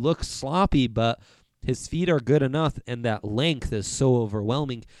enough. He looks sloppy, but his feet are good enough, and that length is so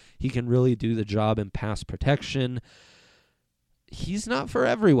overwhelming. He can really do the job in pass protection. He's not for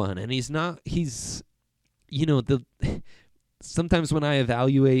everyone, and sometimes when I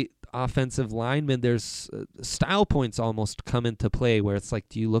evaluate offensive linemen, there's style points almost come into play where it's like,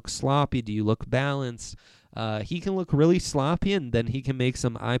 do you look sloppy? Do you look balanced? He can look really sloppy, and then he can make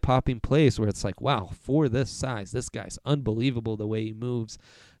some eye-popping plays where it's like, wow, for this size, this guy's unbelievable the way he moves.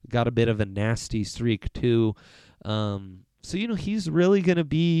 Got a bit of a nasty streak too. So he's really going to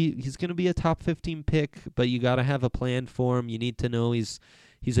be a top 15 pick, but you got to have a plan for him. You need to know he's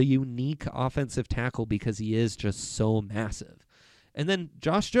a unique offensive tackle because he is just so massive. And then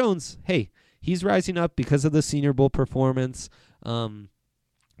Josh Jones, he's rising up because of the Senior Bowl performance.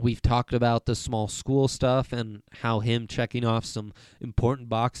 We've talked about the small school stuff and how him checking off some important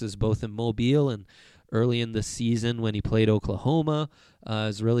boxes both in Mobile and early in the season when he played Oklahoma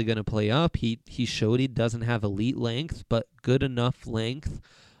is really going to play up. He showed he doesn't have elite length, but good enough length.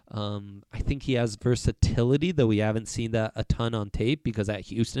 I think he has versatility, though we haven't seen that a ton on tape, because at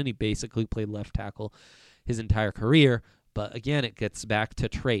Houston he basically played left tackle his entire career. But again, it gets back to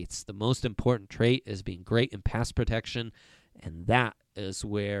traits. The most important trait is being great in pass protection, and that is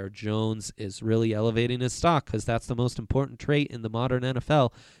where Jones is really elevating his stock, because that's the most important trait in the modern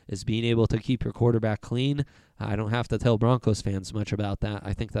NFL, is being able to keep your quarterback clean. I don't have to tell Broncos fans much about that.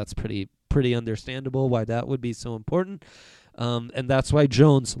 I think that's pretty understandable why that would be so important. And that's why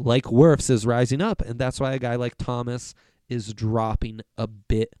Jones, like Wirfs, is rising up, and that's why a guy like Thomas is dropping a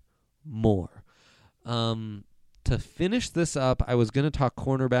bit more. To finish this up, I was going to talk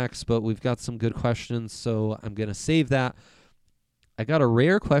cornerbacks, but we've got some good questions, so I'm going to save that. I got a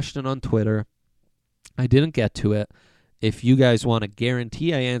rare question on Twitter. I didn't get to it. If you guys want to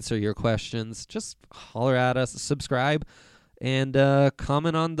guarantee I answer your questions, just holler at us, subscribe, and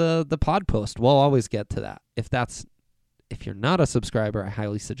comment on the pod post. We'll always get to that. If you're not a subscriber, I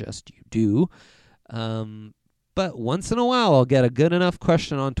highly suggest you do. But once in a while, I'll get a good enough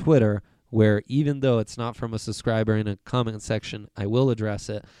question on Twitter where even though it's not from a subscriber in a comment section, I will address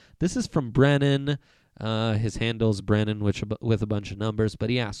it. This is from Brennan. His handle's Brennan, with a bunch of numbers. But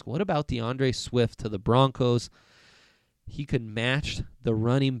he asked, what about DeAndre Swift to the Broncos? He could match the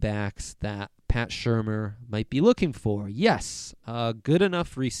running backs that Pat Shurmur might be looking for. Yes, a good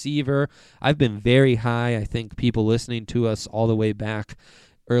enough receiver. I've been very high. I think people listening to us all the way back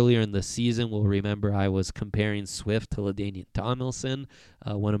earlier in the season will remember I was comparing Swift to LaDainian Tomlinson,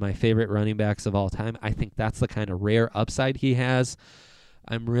 one of my favorite running backs of all time. I think that's the kind of rare upside he has.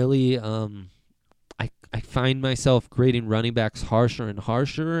 I'm really... I find myself grading running backs harsher and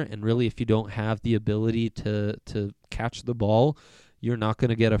harsher, and really if you don't have the ability to catch the ball, you're not going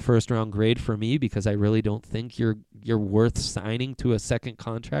to get a first-round grade for me because I really don't think you're worth signing to a second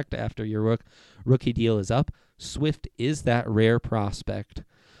contract after your rookie deal is up. Swift is that rare prospect.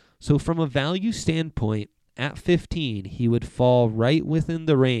 So from a value standpoint, at 15, he would fall right within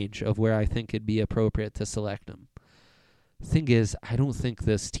the range of where I think it'd be appropriate to select him. The thing is, I don't think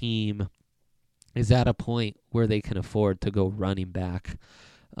this team is at a point where they can afford to go running back.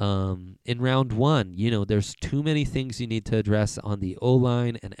 In round one, there's too many things you need to address on the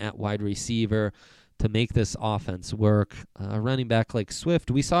O-line and at wide receiver to make this offense work. A running back like Swift,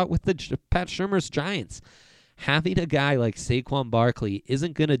 we saw it with the Pat Shurmur's Giants. Having a guy like Saquon Barkley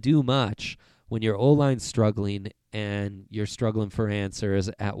isn't going to do much when your O-line's struggling and you're struggling for answers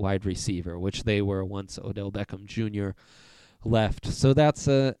at wide receiver, which they were once Odell Beckham Jr. left. So that's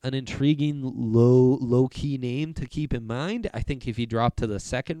an intriguing low-key name to keep in mind. I think if you drop to the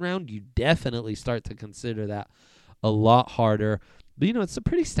second round, you definitely start to consider that a lot harder. But, it's a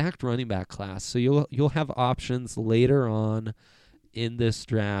pretty stacked running back class, so you'll have options later on in this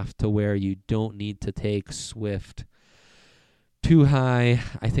draft to where you don't need to take Swift too high.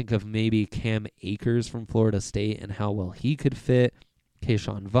 I think of maybe Cam Akers from Florida State and how well he could fit.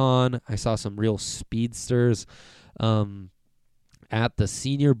 Keyshawn Vaughn. I saw some real speedsters at the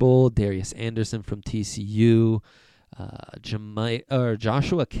Senior Bowl. Darius Anderson from TCU.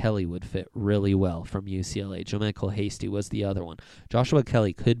 Joshua Kelly would fit really well from UCLA. JaMycal Hasty was the other one. Joshua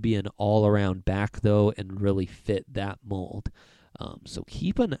Kelly could be an all-around back, though, and really fit that mold. So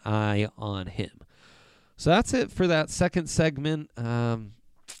keep an eye on him. So that's it for that second segment.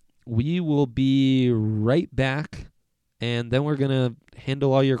 We will be right back, and then we're going to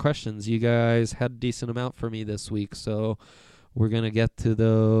handle all your questions. You guys had a decent amount for me this week, so we're going to get to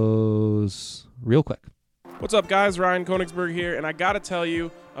those real quick. What's up, guys? Ryan Konigsberg here, and I got to tell you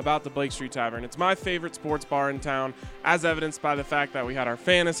about the Blake Street Tavern. It's my favorite sports bar in town, as evidenced by the fact that we had our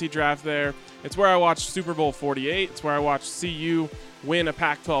fantasy draft there. It's where I watched Super Bowl 48. It's where I watched CU win a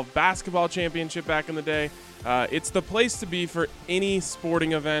Pac-12 basketball championship back in the day. It's the place to be for any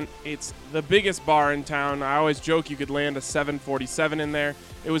sporting event. It's the biggest bar in town. I always joke you could land a 747 in there.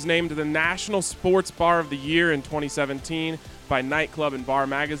 It was named the National Sports Bar of the Year in 2017 by Nightclub and Bar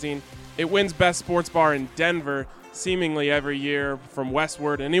Magazine. It wins Best Sports Bar in Denver seemingly every year from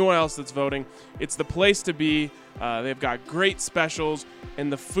Westward. Anyone else that's voting, it's the place to be. They've got great specials,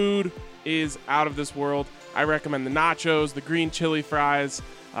 and the food is out of this world. I recommend the nachos, the green chili fries,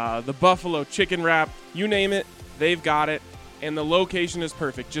 the buffalo chicken wrap. You name it, they've got it. And the location is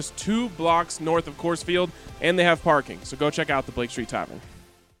perfect. Just 2 blocks north of Coors Field, and they have parking. So go check out the Blake Street Tavern.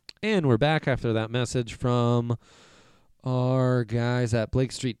 And we're back after that message from our guys at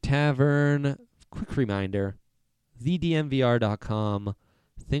Blake Street Tavern. Quick reminder, thednvr.com.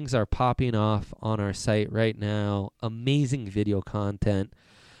 Things are popping off on our site right now. Amazing video content.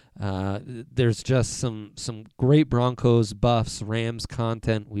 There's just some great Broncos, Buffs, Rams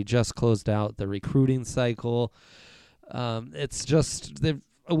content. We just closed out the recruiting cycle. It's just,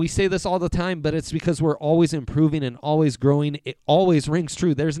 we say this all the time, but it's because we're always improving and always growing. It always rings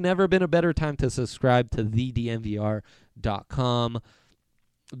true. There's never been a better time to subscribe to thednvr.com.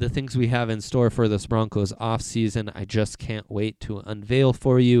 The things we have in store for this Broncos offseason, I just can't wait to unveil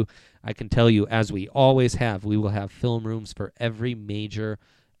for you. I can tell you, as we always have, we will have film rooms for every major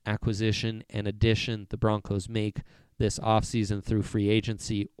acquisition and addition the Broncos make this offseason through free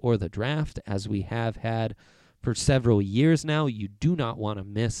agency or the draft, as we have had for several years now. You do not want to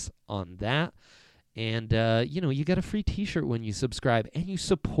miss on that. And, you get a free t-shirt when you subscribe, and you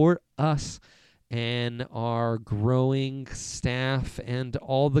support us and our growing staff and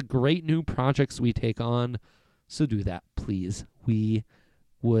all the great new projects we take on. So do that, please. We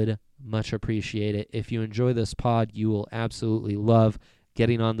would much appreciate it. If you enjoy this pod, you will absolutely love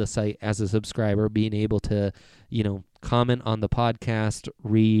getting on the site as a subscriber, being able to, comment on the podcast,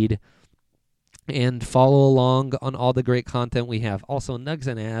 read, and follow along on all the great content we have. Also, Nugs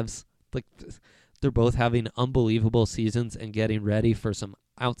and Avs, they're both having unbelievable seasons and getting ready for some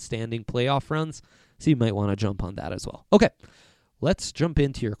outstanding playoff runs. So you might want to jump on that as well. Okay, let's jump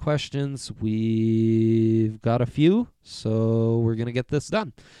into your questions. We've got a few, so we're going to get this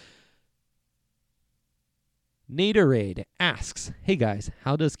done. Naderade asks, hey guys,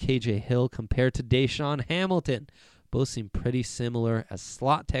 how does KJ Hill compare to Deshaun Hamilton? Both seem pretty similar as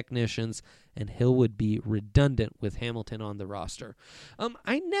slot technicians, and Hill would be redundant with Hamilton on the roster.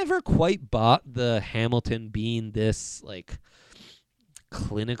 I never quite bought the Hamilton being this like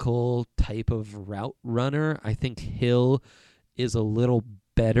clinical type of route runner. I think Hill is a little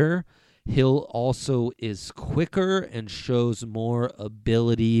better. Hill also is quicker and shows more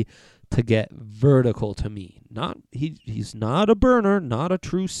ability to get vertical to me. He's not a burner, not a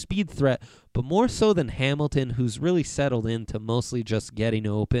true speed threat, but more so than Hamilton, who's really settled into mostly just getting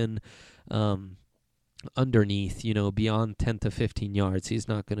open underneath, beyond 10 to 15 yards. He's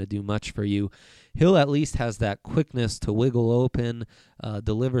not going to do much for you. Hill at least has that quickness to wiggle open,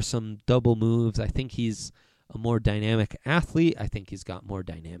 deliver some double moves. I think he's a more dynamic athlete. I think he's got more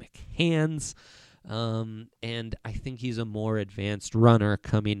dynamic hands. And I think he's a more advanced runner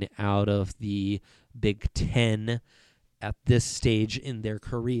coming out of the Big Ten at this stage in their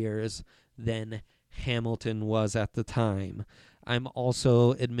careers than Hamilton was at the time. I'm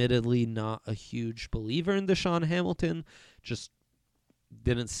also admittedly not a huge believer in Deshaun Hamilton. Just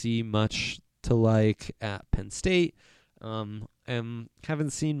didn't see much to like at Penn State. And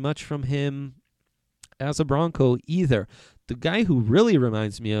haven't seen much from him as a Bronco either. The guy who really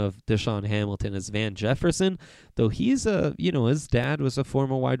reminds me of Deshaun Hamilton is Van Jefferson, though he's his dad was a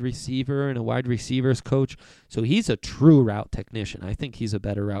former wide receiver and a wide receivers coach, so he's a true route technician. I think he's a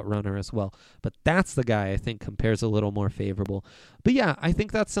better route runner as well, but that's the guy I think compares a little more favorable. But yeah, I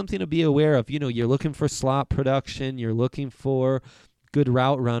think that's something to be aware of. You're looking for slot production, you're looking for good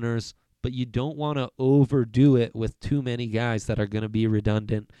route runners, but you don't want to overdo it with too many guys that are going to be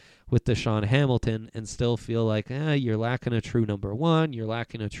redundant with Deshaun Hamilton and still feel like you're lacking a true number one, you're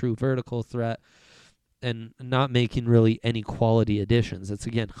lacking a true vertical threat, and not making really any quality additions. It's,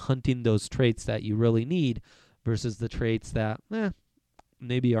 again, hunting those traits that you really need versus the traits that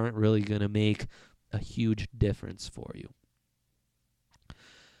maybe aren't really going to make a huge difference for you.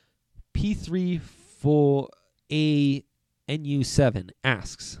 P34ANU7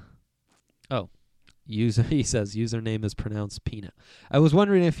 asks, he says username is pronounced peanut. I was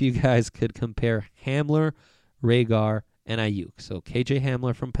wondering if you guys could compare Hamler, Rhaegar, and Aiyuk. So KJ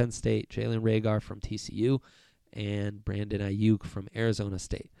Hamler from Penn State, Jalen Rhaegar from TCU, and Brandon Aiyuk from Arizona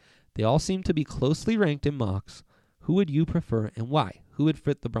State. They all seem to be closely ranked in mocks. Who would you prefer and why? Who would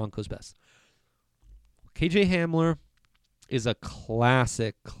fit the Broncos best? KJ Hamler is a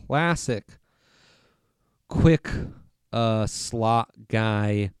classic, quick slot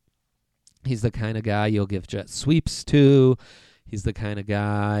guy. He's the kind of guy you'll give jet sweeps to. He's the kind of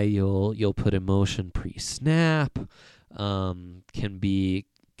guy you'll put in motion pre-snap. Can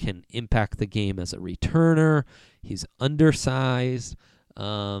impact the game as a returner. He's undersized.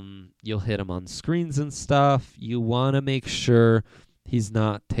 You'll hit him on screens and stuff. You want to make sure he's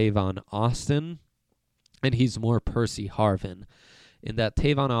not Tavon Austin, and he's more Percy Harvin. In that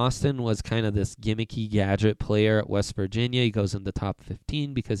Tavon Austin was kind of this gimmicky gadget player at West Virginia. He goes in the top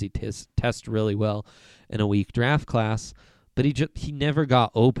 15 because he tests really well in a weak draft class, but he never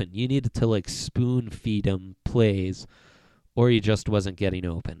got open. You needed to spoon feed him plays, or he just wasn't getting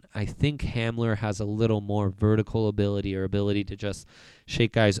open. I think Hamler has a little more vertical ability or ability to just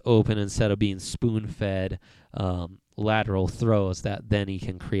shake guys open instead of being spoon-fed lateral throws that then he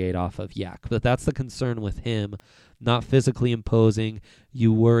can create off of Yak. But that's the concern with him. Not physically imposing.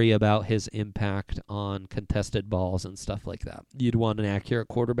 You worry about his impact on contested balls and stuff like that. You'd want an accurate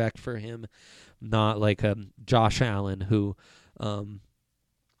quarterback for him, not like a Josh Allen who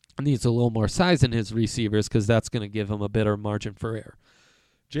needs a little more size in his receivers because that's going to give him a better margin for error.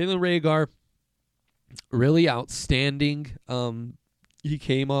 Jalen Rhaegar, really outstanding. He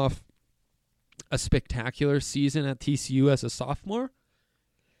came off a spectacular season at TCU as a sophomore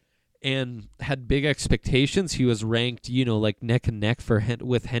and had big expectations. He was ranked, neck and neck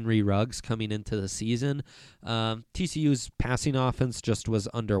with Henry Ruggs coming into the season. TCU's passing offense just was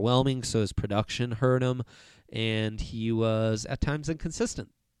underwhelming, so his production hurt him, and he was at times inconsistent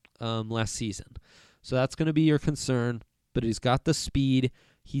last season. So that's going to be your concern, but he's got the speed.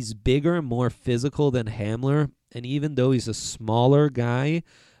 He's bigger and more physical than Hamler, and even though he's a smaller guy,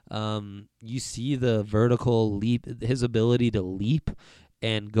 you see the vertical leap, his ability to leap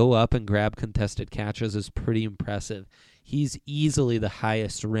and go up and grab contested catches is pretty impressive. He's easily the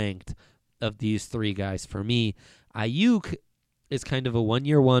highest ranked of these three guys for me. Aiyuk is kind of a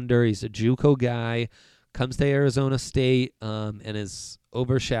one-year wonder. He's a JUCO guy, comes to Arizona State and is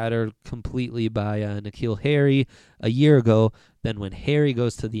overshadowed completely by N'Keal Harry a year ago. Then when Harry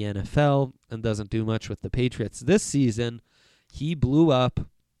goes to the NFL and doesn't do much with the Patriots this season, he blew up.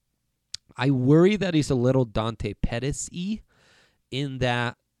 I worry that he's a little Dante Pettis-y in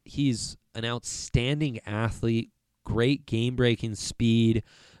that he's an outstanding athlete, great game-breaking speed,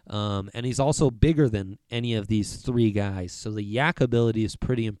 and he's also bigger than any of these three guys. So the yak ability is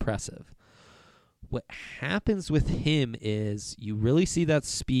pretty impressive. What happens with him is you really see that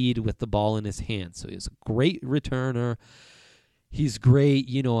speed with the ball in his hand. So he's a great returner. He's great,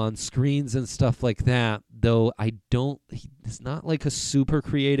 on screens and stuff like that, though he's not like a super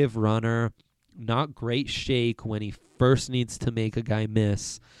creative runner, not great shake when he first needs to make a guy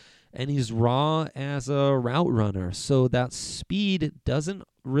miss, and he's raw as a route runner. So that speed doesn't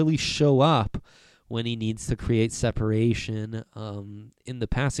really show up when he needs to create separation in the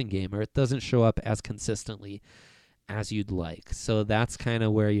passing game, or it doesn't show up as consistently as you'd like. So that's kind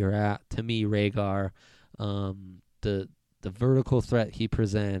of where you're at. To me, Rhaegar, the vertical threat he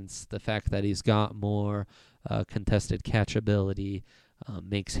presents, the fact that he's got more contested catchability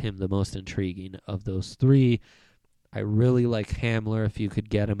makes him the most intriguing of those three. I really like Hamler if you could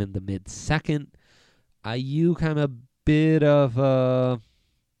get him in the mid-second. IU I'm a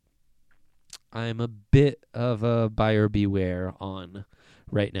bit of a buyer beware on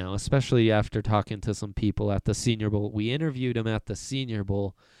right now, especially after talking to some people at the Senior Bowl. We interviewed him at the Senior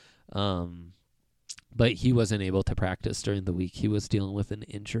Bowl, but he wasn't able to practice during the week. He was dealing with an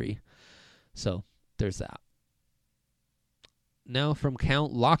injury. So there's that. Now from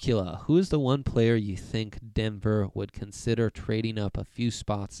Count Locula, who is the one player you think Denver would consider trading up a few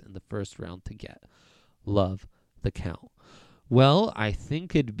spots in the first round to get? Love the Count. Well, I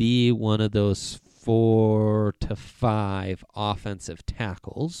think it'd be one of those 4 to 5 offensive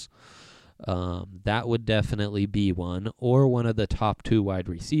tackles. That would definitely be one, or one of the top 2 wide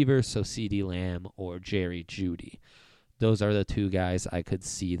receivers, so CeeDee Lamb or Jerry Jeudy. Those are the 2 guys I could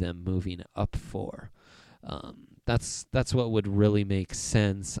see them moving up for. That's what would really make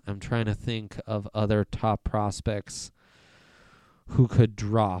sense. I'm trying to think of other top prospects who could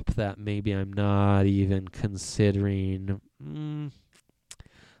drop that maybe I'm not even considering.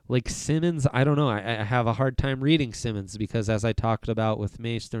 Like Simmons, I don't know. I have a hard time reading Simmons because, as I talked about with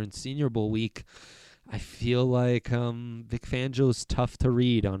Mace during Senior Bowl week, I feel like Vic Fangio's tough to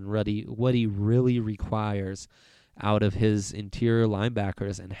read on what he really requires out of his interior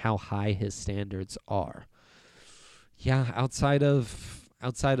linebackers and how high his standards are. Yeah, outside of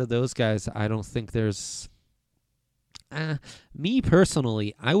those guys, I don't think there's. Me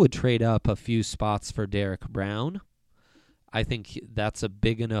personally, I would trade up a few spots for Derek Brown. I think that's a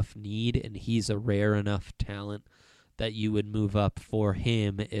big enough need, and he's a rare enough talent that you would move up for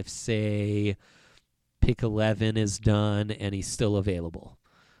him if, say, pick 11 is done and he's still available.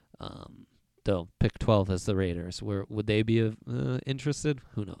 Though pick 12 is the Raiders. Would they be interested?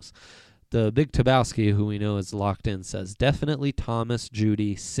 Who knows? The Big Tabowski, who we know is locked in, says definitely Thomas,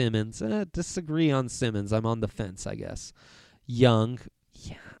 Jeudy, Simmons. Disagree on Simmons. I'm on the fence, I guess. Young,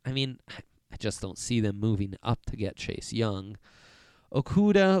 yeah. I mean, I just don't see them moving up to get Chase Young.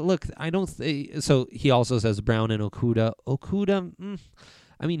 Okudah, look, I don't think so. He also says Brown and Okudah. Okudah,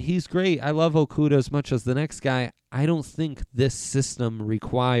 I mean, he's great. I love Okudah as much as the next guy. I don't think this system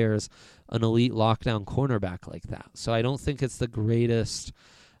requires an elite lockdown cornerback like that. So I don't think it's the greatest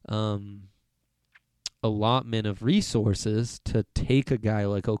allotment of resources to take a guy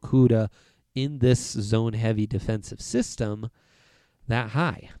like Okudah in this zone-heavy defensive system that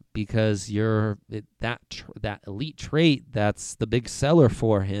high, because that elite trait that's the big seller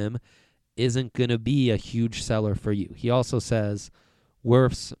for him isn't going to be a huge seller for you. He also says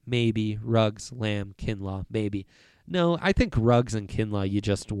Wirfs, maybe, Ruggs, Lamb, Kinlaw, maybe. No, I think Ruggs and Kinlaw, you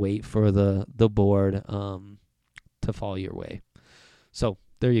just wait for the board to fall your way. So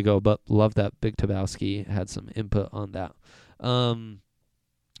there you go, but love that Big Tabowski had some input on that.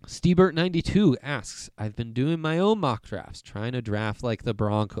 Steebert92 asks, I've been doing my own mock drafts, trying to draft like the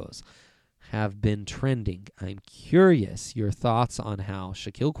Broncos. Have been trending. I'm curious your thoughts on how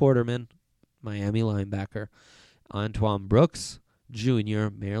Shaquille Quarterman, Miami linebacker, Antoine Brooks Jr.,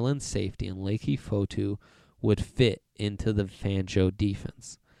 Maryland safety, and Lakey Fotu would fit into the Fangio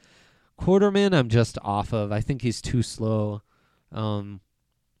defense. Quarterman, I'm just off of. I think he's too slow.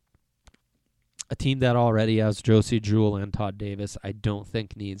 A team that already has Josie Jewell and Todd Davis, I don't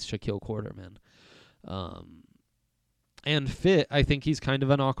think needs Shaquille Quarterman. And fit, I think he's kind of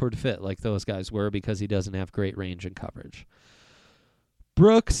an awkward fit like those guys were because he doesn't have great range and coverage.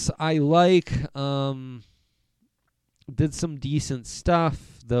 Brooks, I like. did some decent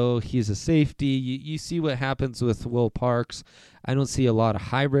stuff, though he's a safety. You see what happens with Will Parks. I don't see a lot of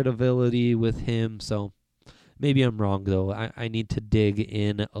hybrid ability with him, so maybe I'm wrong, though. I need to dig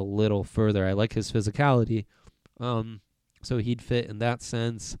in a little further. I like his physicality, so he'd fit in that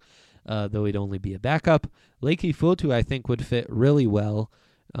sense, though he'd only be a backup. Leiki Fotu, I think, would fit really well.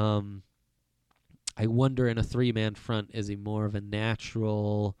 I wonder in a three-man front, is he more of a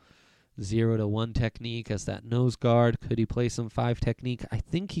natural 0-1 technique as that nose guard? Could he play some 5 technique? I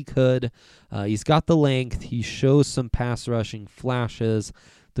think he could. He's got the length. He shows some pass rushing flashes,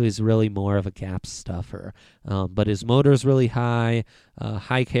 though he's really more of a gap stuffer. But his motor's really high,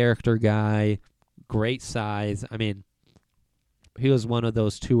 high character guy, great size. I mean, he was one of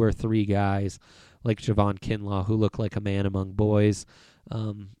those 2 or 3 guys like Javon Kinlaw who look like a man among boys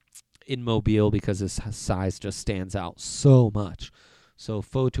in Mobile because his size just stands out so much. So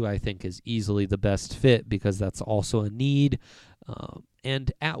Fotu, I think, is easily the best fit because that's also a need.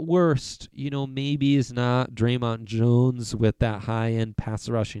 And at worst, maybe he's not Draymond Jones with that high-end pass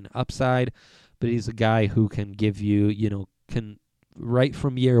rushing upside, but he's a guy who can give you, can right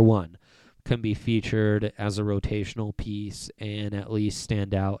from year one, can be featured as a rotational piece and at least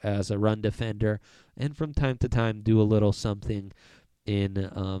stand out as a run defender, and from time to time do a little something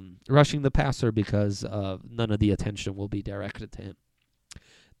in rushing the passer because none of the attention will be directed to him.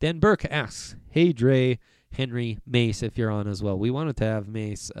 Dan Burke asks, hey, Dre, Henry, Mace, if you're on as well. We wanted to have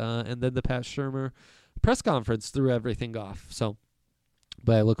Mace. And then the Pat Shurmur press conference threw everything off.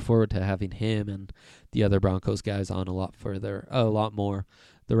 But I look forward to having him and the other Broncos guys on a lot more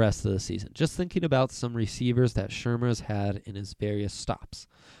the rest of the season. Just thinking about some receivers that Shurmur's had in his various stops.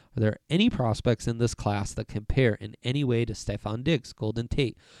 Are there any prospects in this class that compare in any way to Stephon Diggs, Golden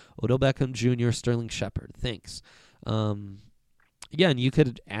Tate, Odell Beckham Jr., Sterling Shepard? Thanks. Again, you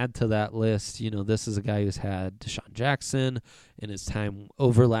could add to that list, this is a guy who's had Deshaun Jackson in his time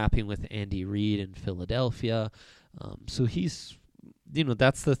overlapping with Andy Reid in Philadelphia. So he's,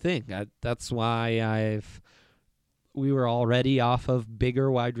 that's the thing. That's why we were already off of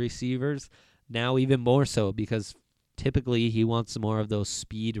bigger wide receivers, now even more so, because typically he wants more of those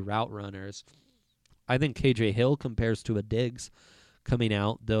speed route runners. I think KJ Hill compares to a Diggs coming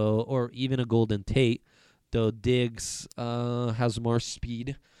out, though, or even a Golden Tate, though Diggs has more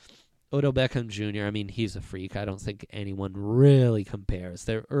speed. Odell Beckham Jr., he's a freak. I don't think anyone really compares.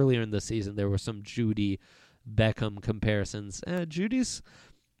 Earlier in the season, there were some Judy Beckham comparisons. Judy's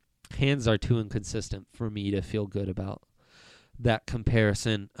hands are too inconsistent for me to feel good about that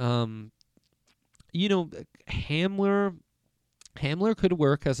comparison. Hamler could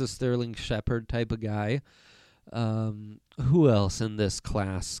work as a Sterling Shepard type of guy. Who else in this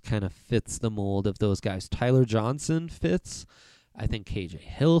class kind of fits the mold of those guys? Tyler Johnson fits. I think KJ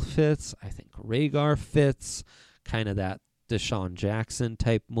Hill fits. I think Rhaegar fits. Kind of that Deshaun Jackson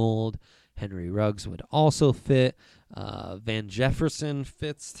type mold. Henry Ruggs would also fit. Van Jefferson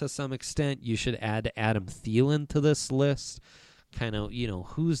fits to some extent. You should add Adam Thielen to this list. Kind of,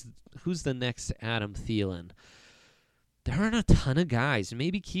 who's the next Adam Thielen? There aren't a ton of guys.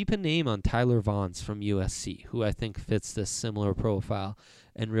 Maybe keep a name on Tyler Vaughns from USC, who I think fits this similar profile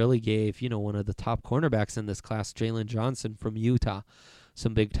and really gave, one of the top cornerbacks in this class, Jalen Johnson from Utah,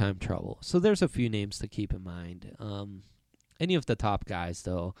 some big-time trouble. So there's a few names to keep in mind. Any of the top guys,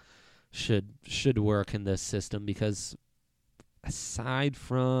 though, should work in this system because aside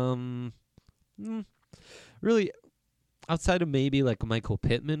from really outside of maybe like Michael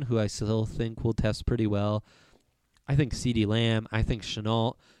Pittman, who I still think will test pretty well, I think CeeDee Lamb, I think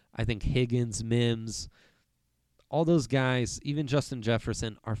Shenault, I think Higgins, Mims, all those guys, even Justin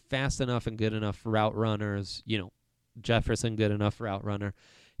Jefferson, are fast enough and good enough route runners. Jefferson, good enough route runner.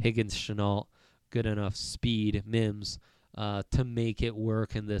 Higgins, Shenault, good enough speed. Mims, to make it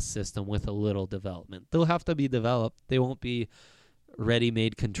work in this system with a little development. They'll have to be developed. They won't be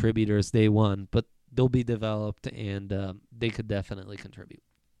ready-made contributors day one, but they'll be developed, and they could definitely contribute.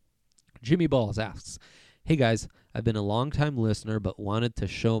 Jimmy Balls asks, hey guys, I've been a long-time listener but wanted to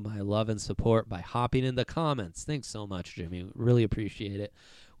show my love and support by hopping in the comments. Thanks so much, Jimmy. Really appreciate it.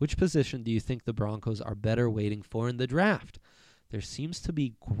 Which position do you think the Broncos are better waiting for in the draft? There seems to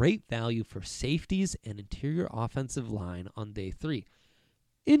be great value for safeties and interior offensive line on day 3.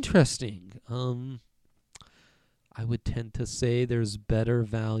 Interesting. I would tend to say there's better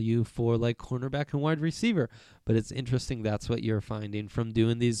value for like cornerback and wide receiver, but it's interesting that's what you're finding from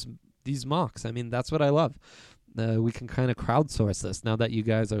doing these mocks. That's what I love. We can kind of crowdsource this now that you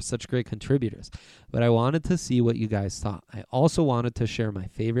guys are such great contributors. But I wanted to see what you guys thought. I also wanted to share my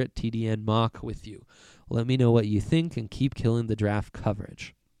favorite TDN mock with you. Let me know what you think and keep killing the draft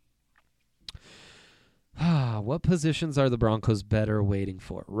coverage. What positions are the Broncos better waiting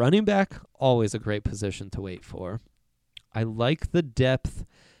for? Running back, always a great position to wait for. I like the depth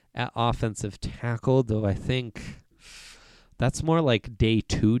at offensive tackle, though I think that's more like day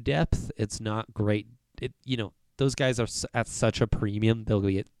 2 depth. It's not great. Those guys are at such a premium. They'll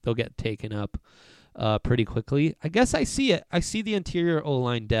get taken up pretty quickly. I guess I see it. I see the interior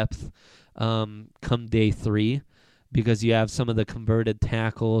O-line depth come day 3 because you have some of the converted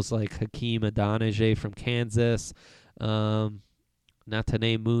tackles like Hakeem Adeniji from Kansas, Natane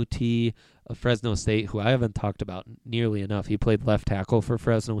Muti of Fresno State, who I haven't talked about nearly enough. He played left tackle for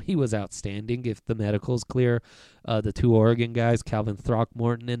Fresno. He was outstanding if the medical's clear. The 2 Oregon guys, Calvin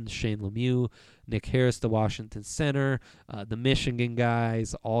Throckmorton and Shane Lemieux, Nick Harris, the Washington center, the Michigan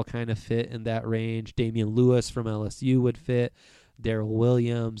guys all kind of fit in that range. Damian Lewis from LSU would fit. Darrell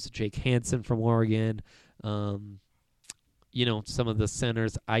Williams, Jake Hansen from Oregon. Some of the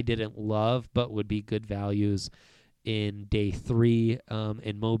centers I didn't love but would be good values in day 3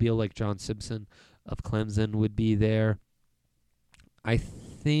 in Mobile, like John Simpson of Clemson would be there. I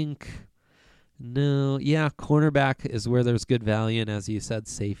think, cornerback is where there's good value, and as you said,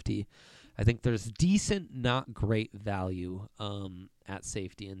 safety. I think there's decent, not great value at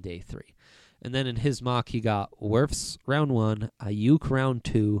safety in day 3. And then in his mock, he got Wirfs round 1, Ayuk round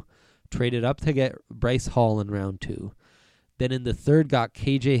 2, traded up to get Bryce Hall in round 2. Then in the 3rd, got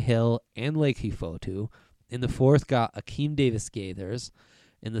KJ Hill and Lakey Fotu. In the 4th, got Akeem Davis-Gaithers.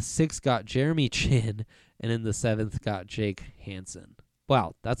 In the 6th, got Jeremy Chin. And in the 7th, got Jake Hansen.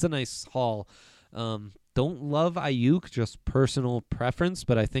 Wow, that's a nice haul. Don't love Ayuk, just personal preference,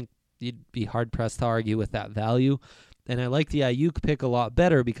 but I think you'd be hard-pressed to argue with that value. And I like the Ayuk pick a lot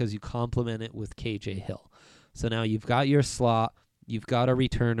better because you complement it with KJ Hill. So now you've got your slot. You've got a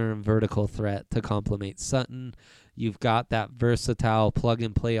returner and vertical threat to complement Sutton. You've got that versatile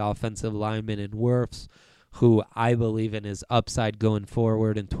plug-and-play offensive lineman in Wirfs, who I believe in his upside going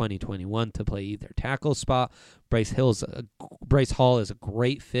forward in 2021 to play either tackle spot. Bryce Hall is a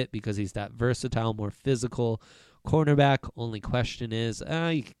great fit because he's that versatile, more physical cornerback. Only question is,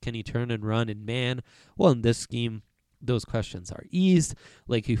 can he turn and run in man? Well, in this scheme, those questions are eased.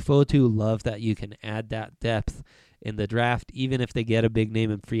 Like Ufotu, love that you can add that depth in the draft. Even if they get a big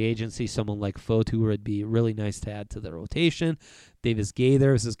name in free agency, someone like Fotu would be really nice to add to the rotation.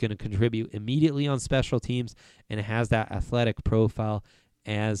 Davis-Gaithers is going to contribute immediately on special teams and has that athletic profile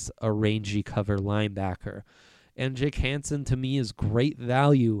as a rangy cover linebacker. And Jake Hansen, to me, is great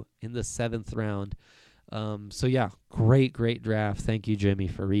value in the 7th round. Great draft. Thank you, Jimmy,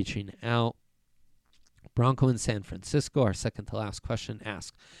 for reaching out. Bronco in San Francisco, our second to last question,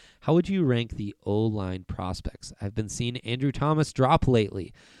 asks, how would you rank the O-line prospects? I've been seeing Andrew Thomas drop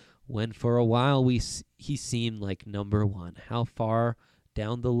lately, when for a while he seemed like number 1. How far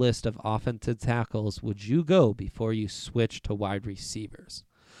down the list of offensive tackles would you go before you switch to wide receivers?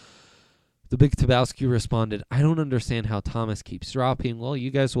 The Big Tabowski responded, I don't understand how Thomas keeps dropping. Well,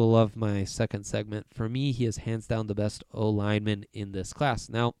 you guys will love my second segment. For me, he is hands down the best O-lineman in this class.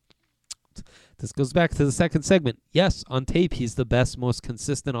 Now, this goes back to the second segment. Yes, on tape, he's the best, most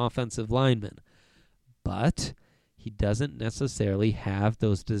consistent offensive lineman. But he doesn't necessarily have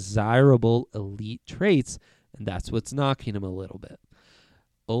those desirable elite traits, and that's what's knocking him a little bit.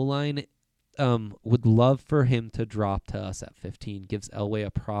 O-line would love for him to drop to us at 15. Gives Elway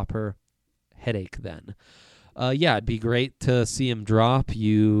a proper headache then. It'd be great to see him drop.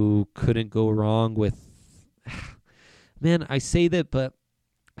 You couldn't go wrong with... Man, I say that, but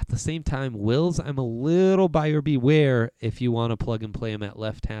at the same time, Wills, I'm a little buyer beware if you want to plug and play him at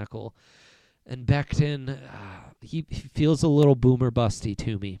left tackle. And Becton, he feels a little boomer busty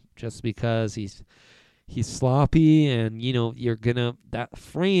to me just because he's sloppy and, that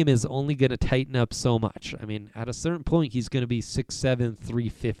frame is only going to tighten up so much. I mean, at a certain point, he's going to be 6'7",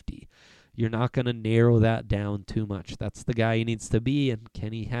 350. You're not going to narrow that down too much. That's the guy he needs to be, and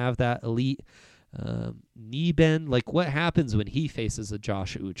can he have that elite knee bend? Like, what happens when he faces a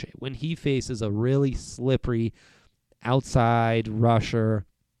Josh Uche? When he faces a really slippery outside rusher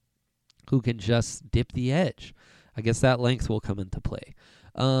who can just dip the edge? I guess that length will come into play.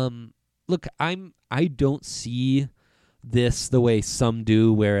 Look, I don't see this the way some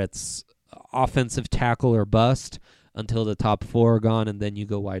do, where it's offensive tackle or bust until the top 4 are gone, and then you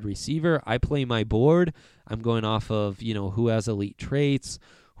go wide receiver. I play my board. I'm going off of, who has elite traits,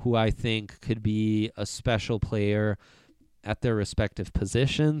 who I think could be a special player at their respective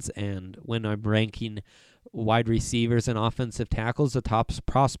positions. And when I'm ranking wide receivers and offensive tackles, the top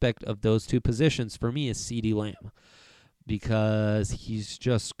prospect of those two positions for me is CeeDee Lamb, because he's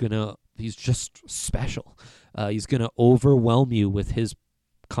just special. He's going to overwhelm you with his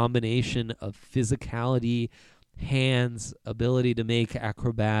combination of physicality, hands, ability to make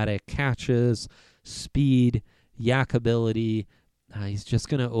acrobatic catches, speed, yak ability. He's just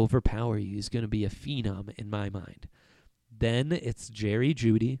going to overpower you. He's going to be a phenom in my mind. Then it's Jerry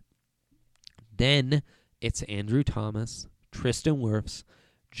Jeudy. Then it's Andrew Thomas, Tristan Wirfs,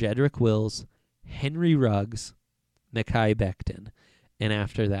 Jedrick Wills, Henry Ruggs, Mekhi Becton, and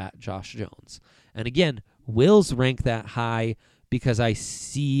after that, Josh Jones. And again, Wills rank that high because I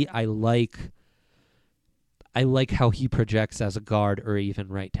like how he projects as a guard or even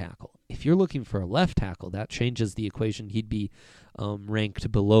right tackle. If you're looking for a left tackle, that changes the equation. He'd be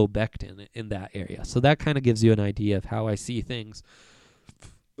ranked below Becton in that area. So that kind of gives you an idea of how I see things.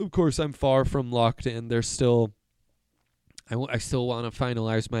 Of course, I'm far from locked in. There's still, I still want to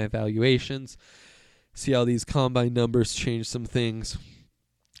finalize my evaluations, see how these combine numbers change some things,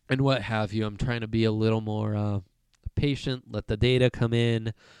 and what have you. I'm trying to be a little more patient, let the data come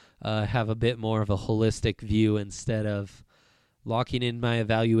in, have a bit more of a holistic view instead of locking in my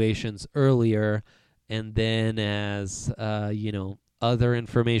evaluations earlier, and then as other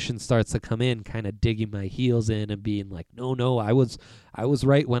information starts to come in, kind of digging my heels in and being like, no, I was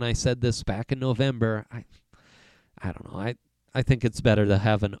right when I said this back in November. I don't know. I think it's better to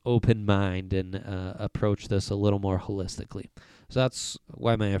have an open mind and approach this a little more holistically. So that's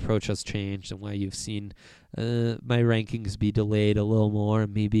why my approach has changed and why you've seen my rankings be delayed a little more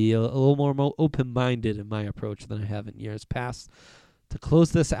and me be a little more open-minded in my approach than I have in years past. To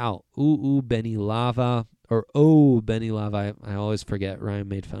close this out, Benny Lava, Benny Lava. I always forget. Ryan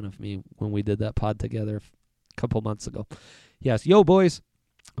made fun of me when we did that pod together a couple months ago. Yes, yo, boys.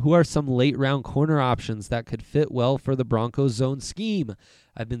 Who are some late-round corner options that could fit well for the Broncos zone scheme?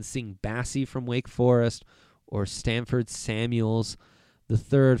 I've been seeing Bassey from Wake Forest or Stanford Samuels, the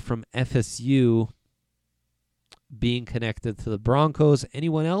third from FSU, being connected to the Broncos.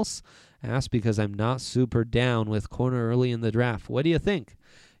 Anyone else? I ask because I'm not super down with corner early in the draft. What do you think?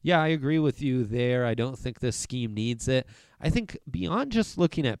 Yeah, I agree with you there. I don't think this scheme needs it. I think beyond just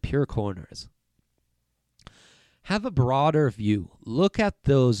looking at pure corners, have a broader view. Look at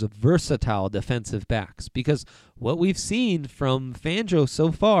those versatile defensive backs, because what we've seen from Fangio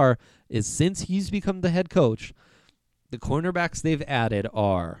so far is since he's become the head coach, the cornerbacks they've added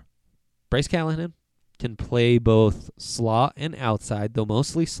are Bryce Callahan, can play both slot and outside, though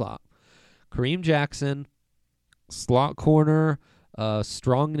mostly slot. Kareem Jackson, slot corner,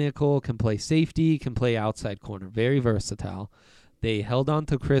 strong nickel, can play safety, can play outside corner. Very versatile. They held on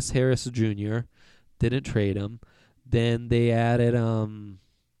to Chris Harris Jr., didn't trade him. Then they added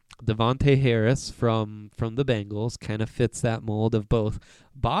Devontae Harris from the Bengals, kind of fits that mold of both.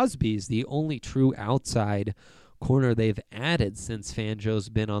 Bosby's the only true outside corner they've added since Fangio's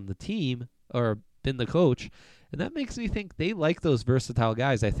been on the team or been the coach. And that makes me think they like those versatile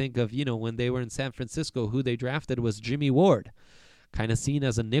guys. I think of, when they were in San Francisco, who they drafted was Jimmy Ward, kind of seen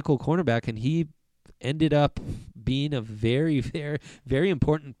as a nickel cornerback, and he ended up being a very, very, very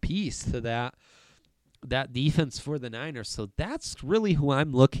important piece to that defense for the Niners. So that's really who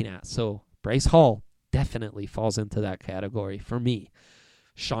I'm looking at. So Bryce Hall definitely falls into that category for me.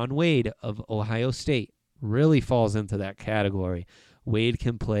 Shaun Wade of Ohio State really falls into that category. Wade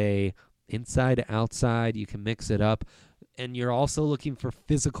can play inside, outside. You can mix it up. And you're also looking for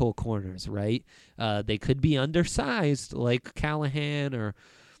physical corners, right? They could be undersized like Callahan or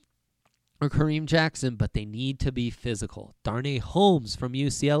Kareem Jackson, but they need to be physical. Darnay Holmes from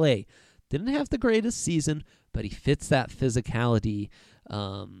UCLA didn't have the greatest season, but he fits that physicality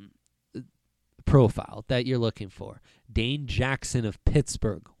profile that you're looking for. Dane Jackson of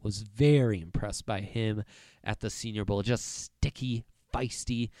Pittsburgh, was very impressed by him at the Senior Bowl. Just sticky,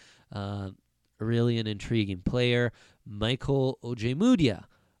 feisty, really an intriguing player. Michael Ojemudia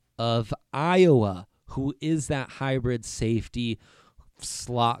of Iowa, who is that hybrid safety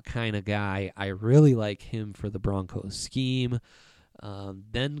slot kind of guy. I really like him for the Broncos scheme.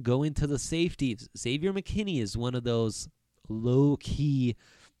 Then going to the safeties, Xavier McKinney is one of those low-key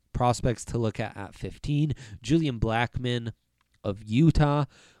prospects to look at 15. Julian Blackmon of Utah,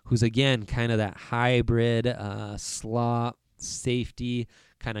 who's, again, kind of that hybrid slot safety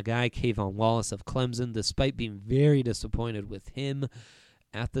kind of guy. Kayvon Wallace of Clemson, despite being very disappointed with him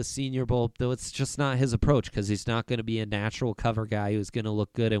at the Senior Bowl, though it's just not his approach, because he's not going to be a natural cover guy who's going to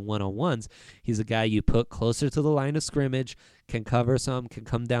look good in one-on-ones. He's a guy you put closer to the line of scrimmage, can cover some, can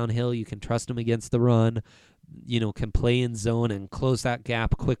come downhill, you can trust him against the run, can play in zone and close that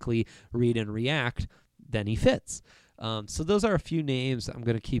gap quickly, read and react, then he fits. So those are a few names. I'm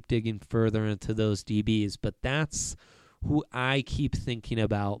going to keep digging further into those DBs, but that's who I keep thinking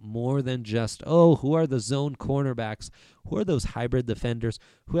about more than just, who are the zone cornerbacks? Who are those hybrid defenders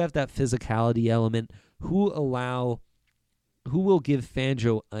who have that physicality element, who will give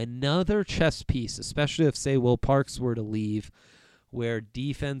Fangio another chess piece, especially if, say, Will Parks were to leave, where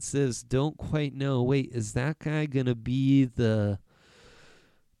defenses don't quite know, wait, is that guy going to be the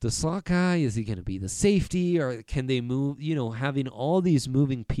slot guy? Is he going to be the safety? Or can they move, having all these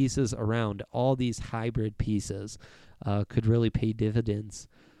moving pieces around, all these hybrid pieces could really pay dividends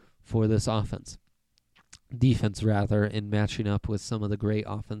for this defense, in matching up with some of the great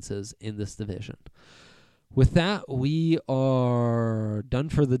offenses in this division. With that, we are done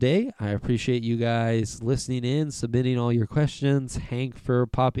for the day. I appreciate you guys listening in, submitting all your questions. Hank for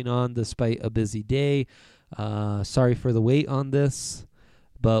popping on despite a busy day. Sorry for the wait on this,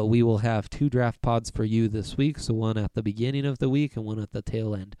 but we will have 2 draft pods for you this week, so one at the beginning of the week and one at the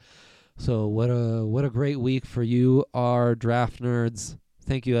tail end. So what a great week for you, our draft nerds.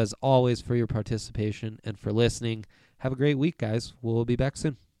 Thank you as always for your participation and for listening. Have a great week, guys. We'll be back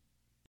soon.